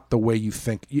not the way you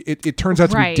think. It turns out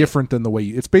to be different than the way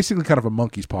it's basically kind of a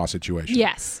monkey's paw situation.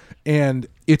 Yes. And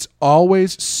it's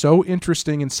always so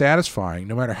interesting and satisfying,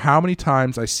 no matter how many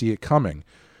times I see it coming,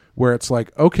 where it's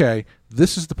like, okay,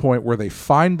 this is the point where they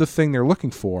find the thing they're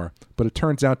looking for, but it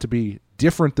turns out to be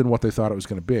different than what they thought it was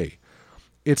going to be.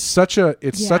 It's such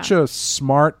a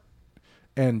smart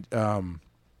and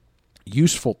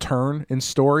useful turn in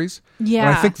stories. Yeah.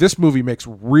 And I think this movie makes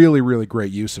really, really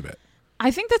great use of it. I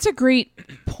think that's a great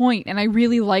point, and I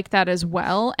really like that as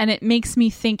well. And it makes me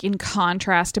think in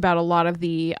contrast about a lot of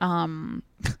the,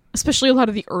 especially a lot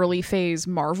of the early phase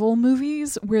Marvel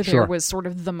movies where there was sort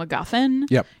of the MacGuffin.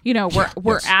 Yep. You know,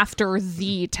 we're after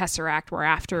the Tesseract, we're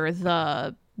after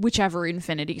the whichever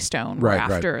Infinity Stone, we're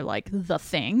after like the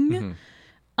thing. Mm-hmm.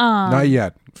 Not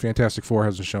yet. Fantastic Four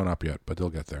hasn't shown up yet, but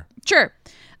they'll get there. Sure.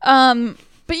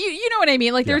 But you know what I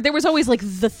mean? Like there was always like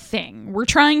the thing. We're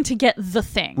trying to get the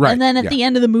thing. Right. And then at the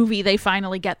end of the movie, they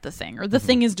finally get the thing, or the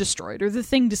thing is destroyed, or the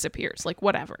thing disappears, like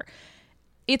whatever.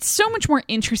 It's so much more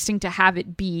interesting to have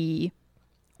it be,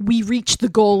 we reach the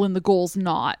goal and the goal's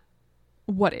not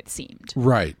what it seemed.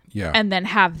 Right. Yeah. And then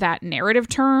have that narrative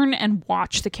turn and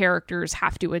watch the characters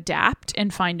have to adapt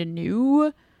and find a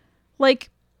new, like,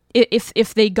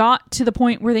 if they got to the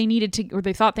point where they needed to, or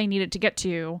they thought they needed to get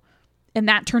to, and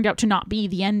that turned out to not be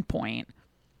the end point,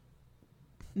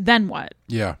 then what?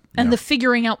 Yeah. And the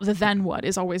figuring out the then what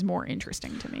is always more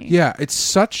interesting to me. Yeah, it's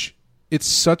such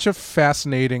a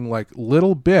fascinating like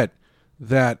little bit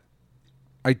that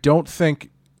I don't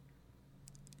think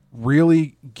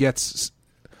really gets.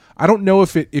 I don't know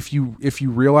if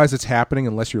you realize it's happening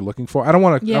unless you're looking for. I don't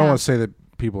want to say that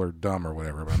people are dumb or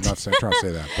whatever. But I'm not trying to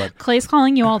say that. But Clay's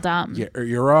calling you all dumb. Yeah,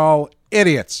 you're all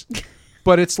idiots.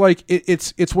 But it's like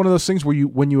it's one of those things where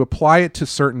when you apply it to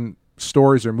certain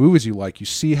stories or movies you like, you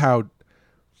see how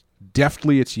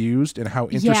deftly it's used and how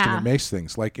interesting it makes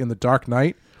things. Like in The Dark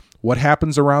Knight, what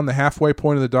happens around the halfway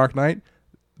point of The Dark Knight?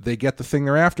 They get the thing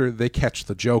they're after. They catch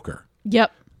the Joker.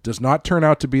 Yep. Does not turn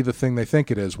out to be the thing they think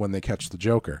it is when they catch the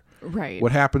Joker. Right.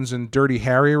 What happens in Dirty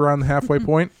Harry around the halfway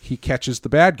point? He catches the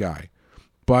bad guy,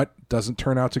 but doesn't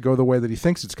turn out to go the way that he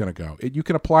thinks it's going to go. You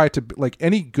can apply it to like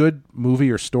any good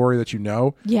movie or story that you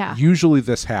know. Yeah. Usually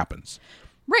this happens.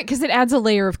 Right, because it adds a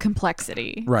layer of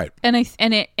complexity. Right. And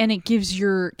it gives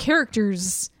your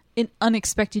characters an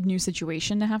unexpected new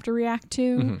situation to have to react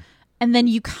to. Mm-hmm. And then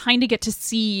you kind of get to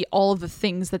see all of the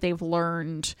things that they've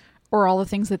learned or all the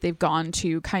things that they've gone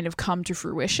to kind of come to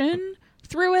fruition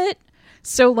through it.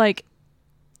 So like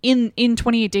in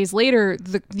 28 Days Later,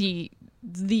 the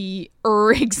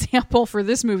example for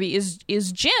this movie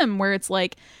is Jim, where it's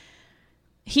like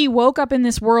he woke up in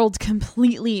this world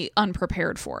completely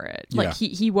unprepared for it. Like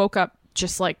he woke up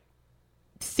just like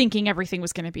thinking everything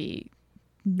was going to be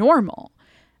normal.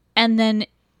 And then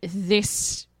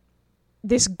this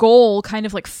goal kind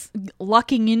of like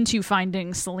lucking into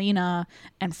finding Selena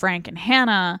and Frank and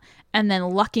Hannah, and then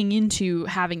lucking into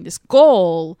having this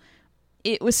goal,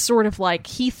 it was sort of like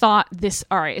he thought this,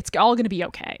 all right, it's all going to be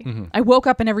okay. Mm-hmm. I woke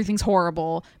up and everything's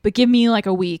horrible, but give me like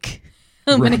a week.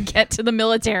 I'm going to get to the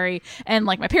military and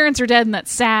like my parents are dead and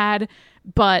that's sad,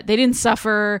 but they didn't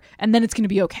suffer, and then it's going to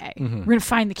be okay. Mm-hmm. We're going to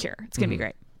find the cure. It's going to be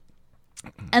great.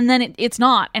 And then it's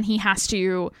not, and he has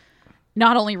to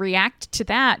not only react to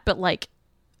that, but like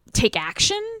take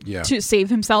action Yeah. to save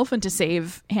himself and to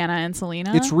save Hannah and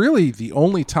Selena. It's really the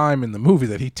only time in the movie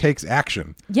that he takes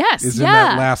action. Yes, is in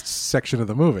that last section of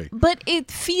the movie. But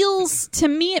it feels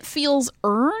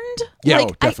earned. Yeah,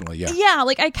 like, definitely. Yeah. Yeah,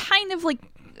 like I kind of like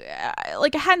I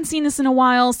hadn't seen this in a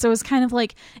while, so it's kind of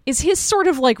like, is his sort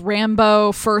of like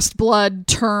Rambo First Blood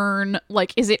turn,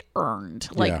 like, is it earned?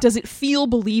 Like, does it feel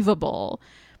believable?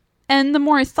 And the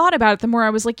more I thought about it, the more I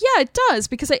was like, yeah, it does,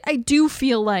 because I do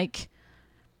feel like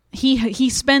he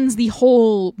spends the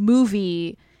whole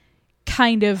movie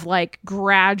kind of like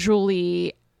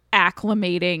gradually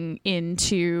acclimating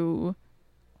into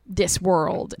this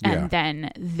world, and then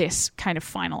this kind of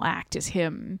final act is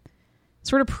him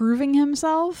sort of proving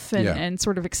himself and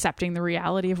sort of accepting the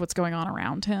reality of what's going on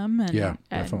around him and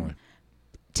definitely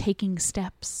taking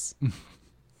steps.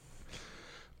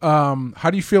 How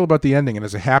do you feel about the ending? And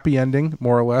as a happy ending,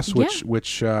 more or less,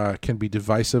 which can be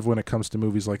divisive when it comes to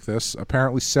movies like this.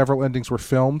 Apparently several endings were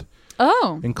filmed,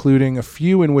 including a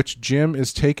few in which Jim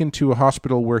is taken to a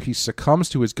hospital where he succumbs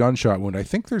to his gunshot wound. I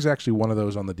think there's actually one of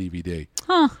those on the DVD.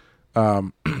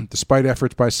 Despite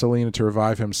efforts by Selena to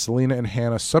revive him, Selena and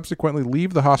Hannah subsequently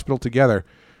leave the hospital together,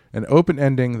 an open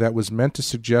ending that was meant to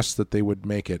suggest that they would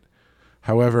make it.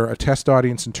 However, a test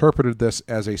audience interpreted this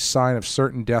as a sign of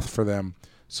certain death for them,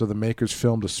 so the makers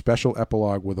filmed a special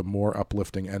epilogue with a more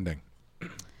uplifting ending.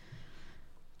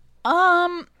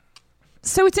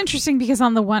 So it's interesting because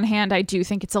on the one hand, I do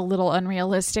think it's a little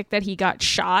unrealistic that he got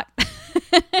shot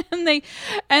and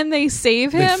they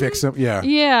save him. They fix him, yeah.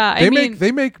 Yeah,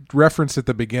 They make reference at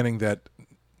the beginning that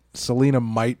Selena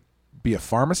might be a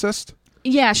pharmacist.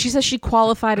 Yeah, she says she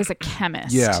qualified as a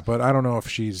chemist. Yeah, but I don't know if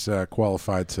she's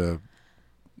qualified to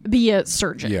be a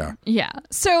surgeon. Yeah.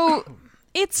 So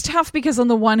it's tough because on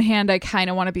the one hand, I kind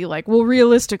of want to be like, well,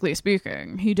 realistically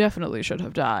speaking, he definitely should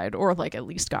have died, or like at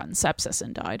least gotten sepsis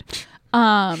and died. But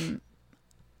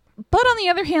on the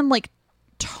other hand, like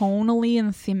tonally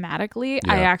and thematically,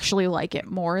 I actually like it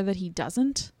more that he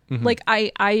doesn't. Mm-hmm. Like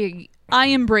I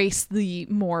embrace the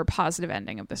more positive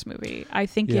ending of this movie. I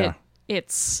think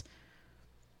it's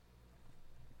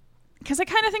because I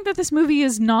kind of think that this movie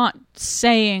is not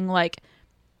saying like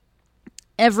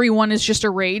everyone is just a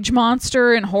rage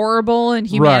monster and horrible and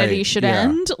humanity should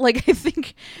end. Like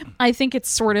I think it's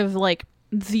sort of like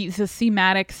the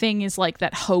thematic thing is like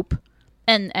that hope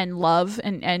and love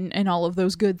and all of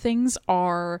those good things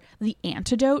are the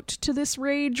antidote to this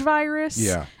rage virus.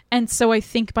 Yeah. And so I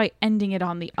think by ending it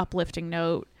on the uplifting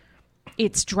note,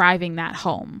 it's driving that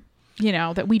home, you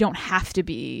know, that we don't have to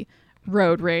be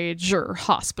road rage or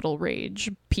hospital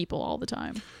rage people all the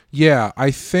time. Yeah,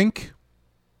 I think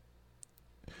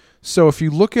so. If you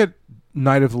look at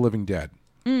Night of the Living Dead,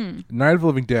 Night of the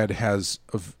Living Dead has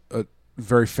a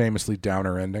very famously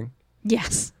downer ending.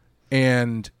 Yes.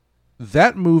 And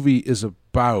that movie is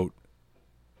about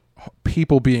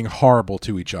people being horrible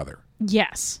to each other.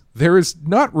 Yes. There is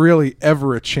not really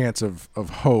ever a chance of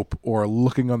hope or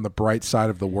looking on the bright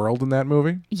side of the world in that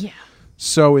movie. Yeah.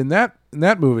 So in that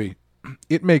movie,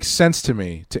 it makes sense to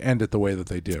me to end it the way that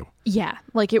they do. Yeah,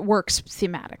 like it works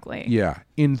thematically. Yeah.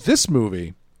 In this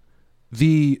movie,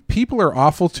 the people are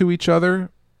awful to each other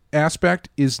aspect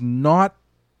is not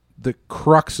the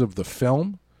crux of the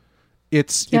film.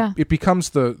 It becomes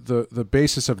the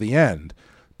basis of the end.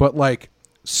 But like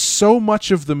so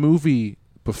much of the movie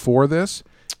before this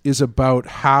is about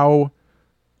how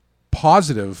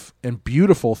positive and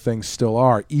beautiful things still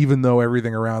are, even though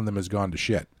everything around them has gone to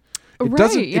shit.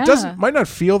 It might not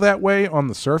feel that way on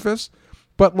the surface,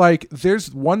 but like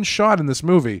there's one shot in this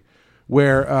movie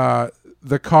where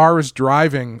the car is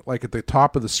driving like at the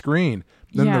top of the screen.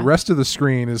 Then the rest of the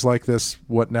screen is like this,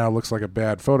 what now looks like a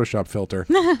bad Photoshop filter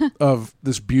of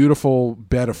this beautiful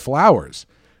bed of flowers.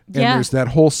 And there's that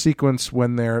whole sequence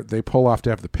when they pull off to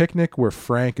have the picnic where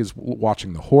Frank is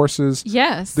watching the horses.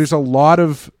 Yes. There's a lot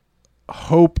of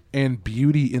hope and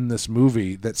beauty in this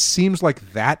movie that seems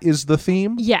like that is the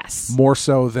theme. Yes. More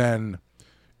so than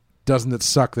doesn't it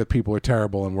suck that people are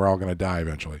terrible and we're all going to die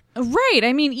eventually. Right.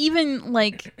 I mean, even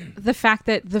like the fact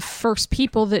that the first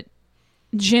people that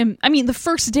the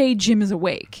first day Jim is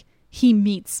awake, he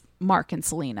meets Mark and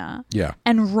Selena. Yeah.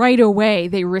 And right away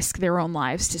they risk their own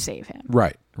lives to save him.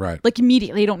 Right. Like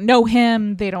immediately. They don't know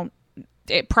him.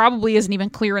 It probably isn't even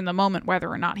clear in the moment whether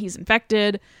or not he's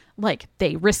infected. Like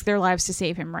they risk their lives to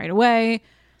save him right away.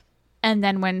 And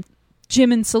then when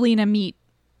Jim and Selena meet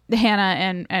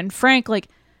Hannah and Frank, like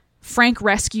Frank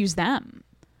rescues them.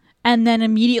 And then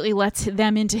immediately lets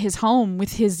them into his home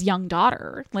with his young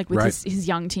daughter, like with his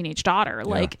young teenage daughter.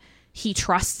 Yeah. Like he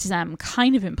trusts them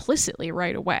kind of implicitly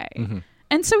right away. Mm-hmm.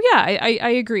 And so, yeah, I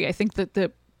agree. I think that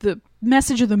the the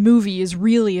message of the movie is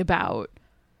really about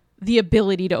the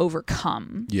ability to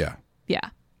overcome. Yeah. Yeah.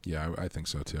 Yeah, I think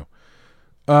so too.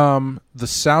 The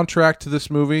soundtrack to this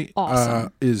movie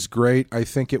Awesome. is great. I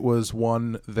think it was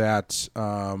one that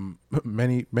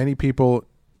many people,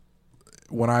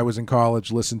 when I was in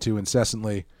college, listened to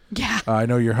incessantly. Yeah. I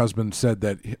know your husband said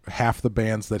that half the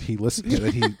bands that he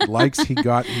likes, he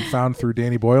found through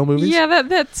Danny Boyle movies. Yeah,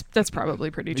 that's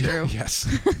probably pretty true. Yes.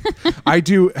 I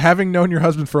do. Having known your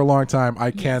husband for a long time,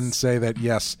 I can say that,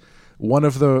 yes, one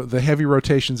of the heavy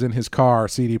rotations in his car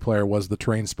CD player was the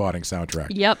Trainspotting soundtrack.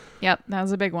 Yep. That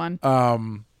was a big one.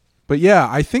 But yeah,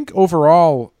 I think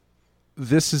overall,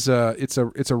 this is it's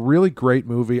a really great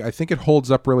movie. I think it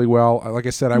holds up really well. Like I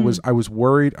said, I was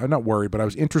worried. I'm not worried, but I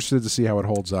was interested to see how it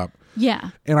holds up. Yeah.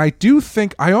 And I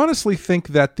honestly think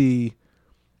that the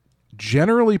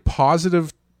generally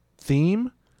positive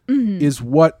theme is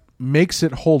what makes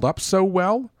it hold up so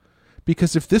well.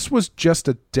 Because if this was just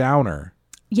a downer,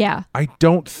 yeah, I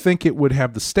don't think it would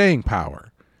have the staying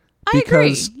power. I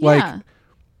agree. Like,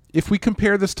 if we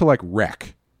compare this to like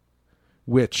Wreck,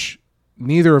 which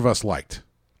neither of us liked.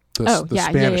 The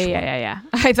Spanish one. Yeah.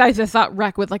 I thought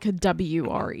Wreck with like a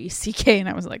WRECK, and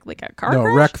I was like a car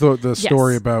crash? Wreck, the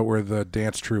story about where the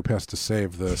dance troupe has to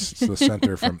save the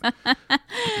center from.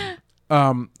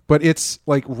 But it's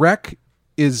like Wreck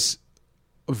is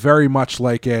very much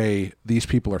like these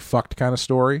people are fucked kind of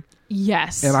story.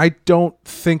 Yes. And I don't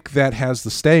think that has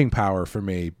the staying power for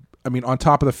me. I mean, on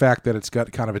top of the fact that it's got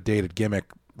kind of a dated gimmick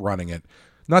running it.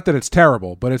 Not that it's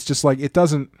terrible, but it's just like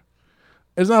there's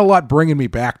not a lot bringing me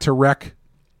back to Wreck.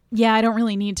 Yeah, I don't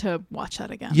really need to watch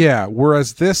that again. Yeah,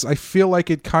 whereas this, I feel like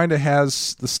it kind of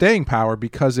has the staying power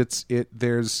because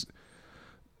there's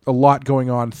a lot going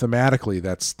on thematically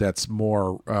that's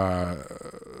more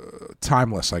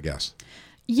timeless, I guess.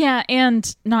 Yeah,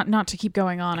 and not to keep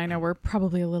going on. I know we're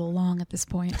probably a little long at this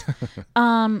point.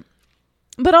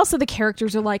 But also the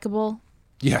characters are likable.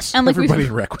 Yes, and everybody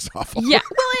in Wreck was awful. Yeah,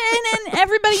 well, and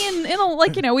everybody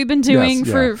in we've been doing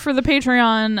for the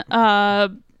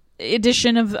Patreon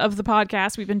edition of the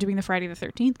podcast. We've been doing the Friday the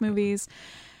 13th movies,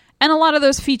 and a lot of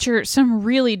those feature some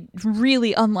really,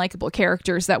 really unlikable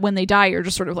characters that when they die, you're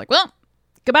just sort of like, well,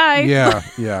 goodbye. Yeah.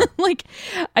 Like,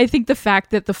 I think the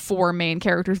fact that the four main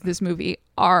characters of this movie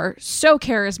are so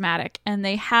charismatic and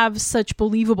they have such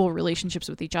believable relationships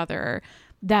with each other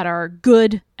that are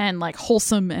good and like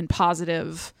wholesome and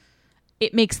positive,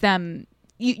 it makes them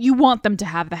you want them to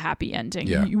have the happy ending.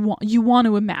 Yeah. You want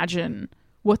to imagine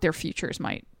what their futures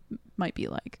might be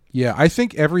like. Yeah, I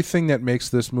think everything that makes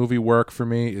this movie work for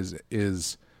me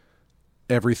is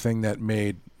everything that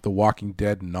made The Walking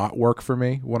Dead not work for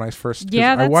me when I first.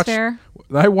 Yeah, that's fair.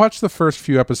 I watched the first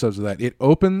few episodes of that. It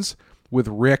opens with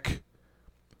Rick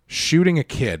shooting a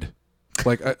kid,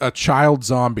 like a child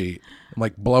zombie,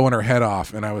 like blowing her head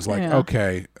off, and I was like,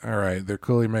 okay, all right, they're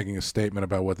clearly making a statement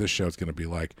about what this show is going to be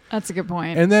like. That's a good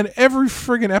point. And then every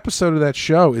friggin' episode of that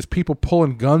show is people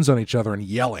pulling guns on each other and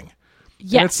yelling.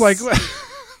 Yes. And it's like...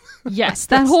 Yes,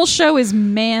 that whole show is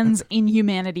man's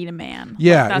inhumanity to man.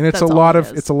 Yeah, like and it's a lot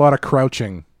of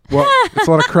crouching. Well, it's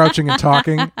a lot of crouching and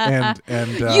talking, and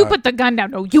you put the gun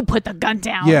down. No, you put the gun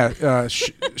down. Yeah,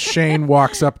 Shane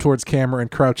walks up towards camera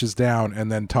and crouches down, and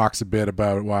then talks a bit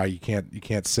about why you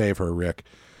can't save her, Rick.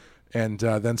 And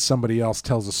then somebody else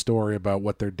tells a story about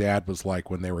what their dad was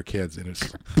like when they were kids, and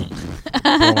it's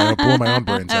blow my own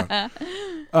brains out.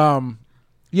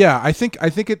 Yeah, I think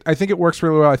it works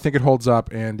really well. I think it holds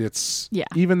up, and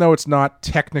even though it's not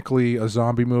technically a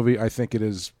zombie movie, I think it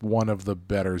is one of the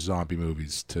better zombie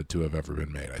movies to have ever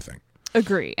been made, I think.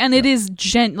 Agree. And it is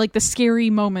like the scary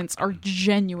moments are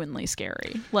genuinely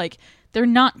scary. Like they're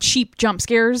not cheap jump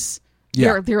scares.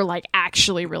 Yeah. They're like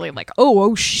actually really like,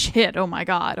 oh shit, oh my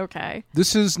god, okay.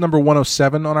 This is number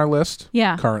 107 on our list.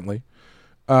 Yeah. Currently.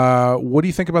 What do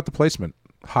you think about the placement?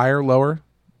 Higher, lower?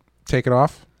 Take it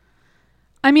off?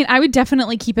 I mean, I would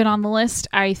definitely keep it on the list.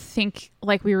 I think,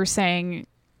 like we were saying,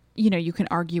 you can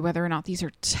argue whether or not these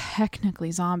are technically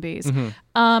zombies.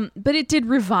 Mm-hmm. But it did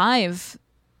revive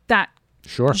that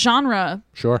genre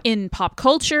in pop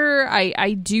culture.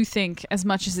 I do think, as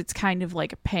much as it's kind of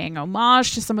like paying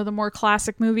homage to some of the more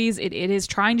classic movies, it is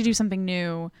trying to do something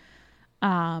new.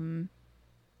 And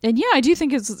yeah, I do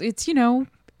think it's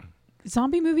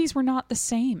zombie movies were not the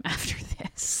same after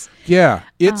this. Yeah,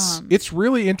 it's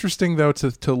really interesting though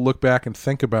to look back and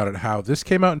think about it. How this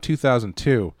came out in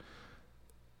 2002.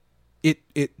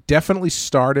 It definitely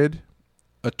started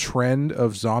a trend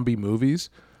of zombie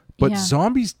movies, but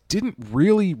zombies didn't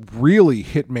really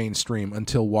hit mainstream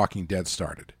until Walking Dead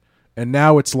started, and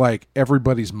now it's like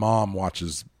everybody's mom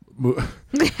watches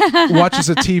watches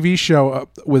a TV show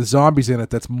with zombies in it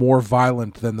that's more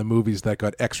violent than the movies that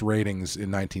got X ratings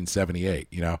in 1978.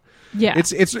 You know, Yeah.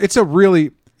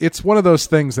 It's one of those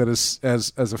things that is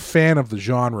as a fan of the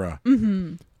genre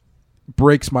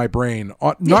breaks my brain.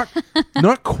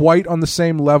 Not quite on the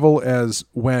same level as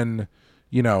when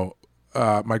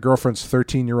my girlfriend's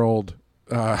 13-year-old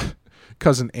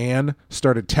cousin Anne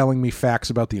started telling me facts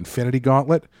about the Infinity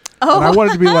Gauntlet. Oh. And I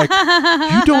wanted to be like,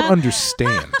 you don't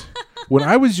understand. When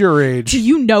I was your age... Do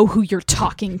you know who you're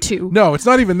talking to? No, it's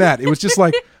not even that. It was just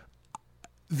like,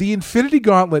 the Infinity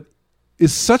Gauntlet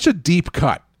is such a deep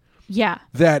cut. Yeah.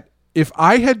 That if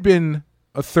I had been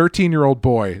a 13-year-old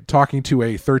boy talking to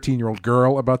a 13-year-old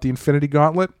girl about the Infinity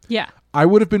Gauntlet... Yeah. I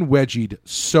would have been wedgied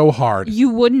so hard.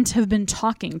 You wouldn't have been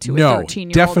talking to a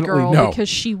 13-year-old girl because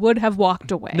she would have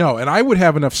walked away. No, and I would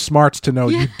have enough smarts to know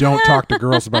you don't talk to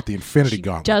girls about the Infinity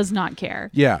Gauntlet. Does not care.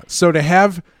 Yeah. So to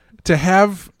have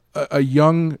a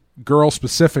young girl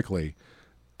specifically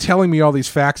telling me all these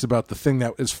facts about the thing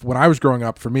that is, when I was growing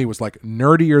up, for me was like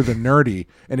nerdier than nerdy,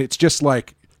 and it's just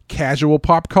like casual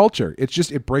pop culture.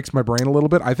 It breaks my brain a little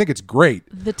bit. I think it's great.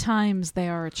 The times they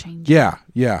are changing.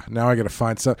 Yeah. Now I got to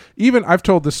find some. Even I've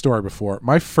told this story before.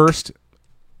 My first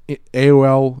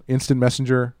AOL Instant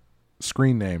Messenger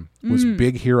screen name was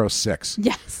Big Hero 6.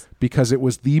 Yes. Because it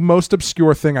was the most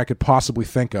obscure thing I could possibly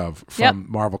think of from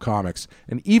Marvel Comics.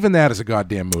 And even that is a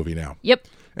goddamn movie now. Yep.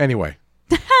 Anyway,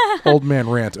 old man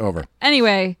rant over.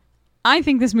 Anyway, I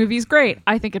think this movie is great.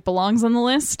 I think it belongs on the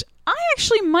list. I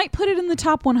actually might put it in the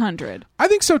top 100. I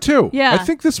think so too. Yeah. I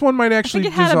think this one might actually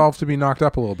deserve to be knocked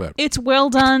up a little bit. It's well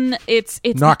done. It's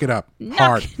knock it up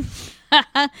hard.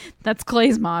 That's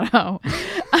Clay's motto.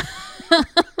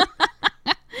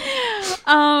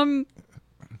 No,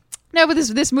 but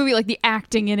this movie, like, the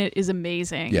acting in it is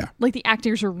amazing. Yeah. Like, the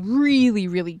actors are really,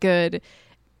 really good.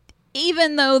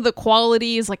 Even though the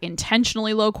quality is, like,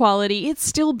 intentionally low quality, it's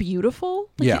still beautiful.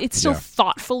 Like, it's still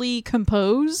thoughtfully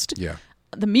composed. Yeah.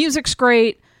 The music's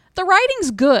great. The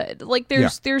writing's good. Like,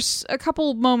 there's a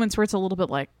couple moments where it's a little bit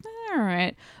like, all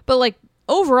right. But, like,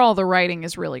 overall, the writing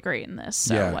is really great in this.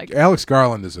 So, like, Alex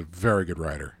Garland is a very good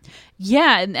writer.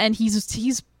 Yeah, and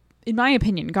he's in my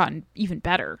opinion gotten even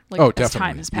better. Like, as definitely.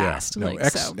 time has passed. Yeah. No,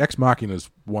 like, Ex Machina is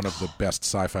one of the best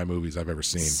sci-fi movies I've ever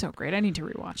seen. So great. I need to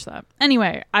rewatch that.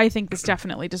 Anyway, I think this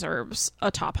definitely deserves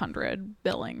a top 100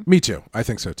 billing. Me too. I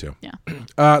think so too.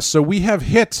 Yeah. So we have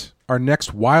hit our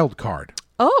next wild card.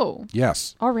 Oh.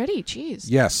 Yes. Already? Jeez.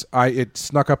 Yes. It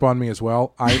snuck up on me as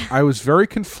well. I was very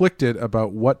conflicted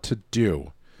about what to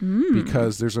do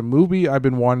because there's a movie I've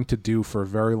been wanting to do for a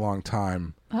very long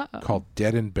time called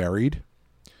Dead and Buried.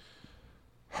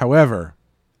 However,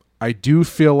 I do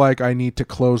feel like I need to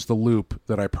close the loop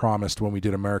that I promised when we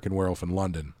did American Werewolf in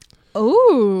London.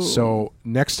 Ooh. So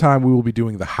next time we will be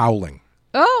doing The Howling.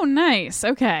 Oh, nice.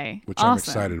 Okay. Which I'm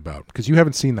excited about because you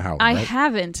haven't seen The Howling, I right?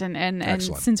 haven't, and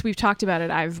since we've talked about it,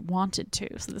 I've wanted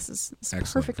to. So this is a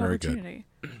perfect Very opportunity.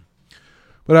 Good.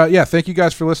 But thank you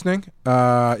guys for listening.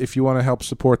 If you want to help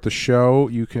support the show,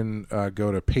 you can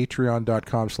go to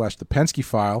patreon.com/The Penske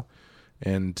File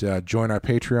and join our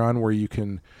Patreon, where you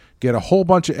can get a whole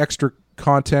bunch of extra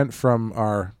content from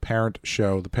our parent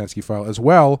show, The Penske File, as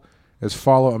well as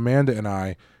follow Amanda and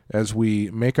I as we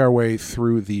make our way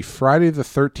through the Friday the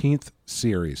 13th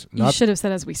series. You should have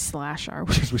said as we slash our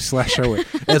way. As we slash our way.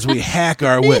 As we hack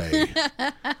our way.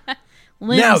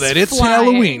 Limbs now that it's flying.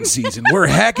 Halloween season, we're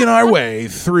hacking our way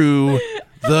through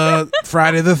the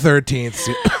Friday the 13th.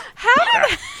 How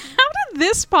did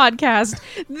this podcast,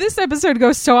 this episode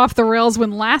goes so off the rails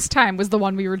when last time was the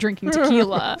one we were drinking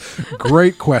tequila?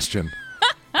 Great question.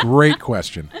 Great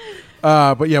question.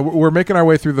 But yeah, we're making our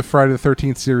way through the Friday the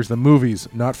 13th series, the movies,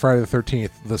 not Friday the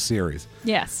 13th, the series.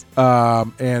 Yes.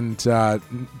 And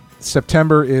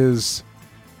September is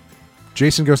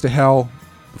Jason Goes to Hell,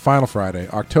 the final Friday.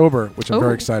 October, which I'm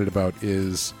very excited about,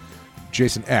 is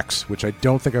Jason X, which I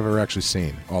don't think I've ever actually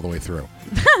seen all the way through.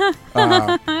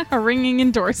 A ringing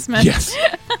endorsement. Yes.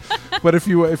 But if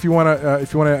you want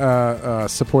to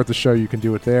support the show, you can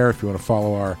do it there. If you want to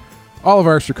follow all of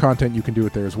our extra content, you can do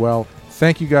it there as well.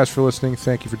 Thank you guys for listening.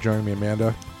 Thank you for joining me,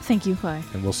 Amanda. Thank you, Clay.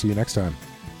 And we'll see you next time.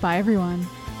 Bye, everyone.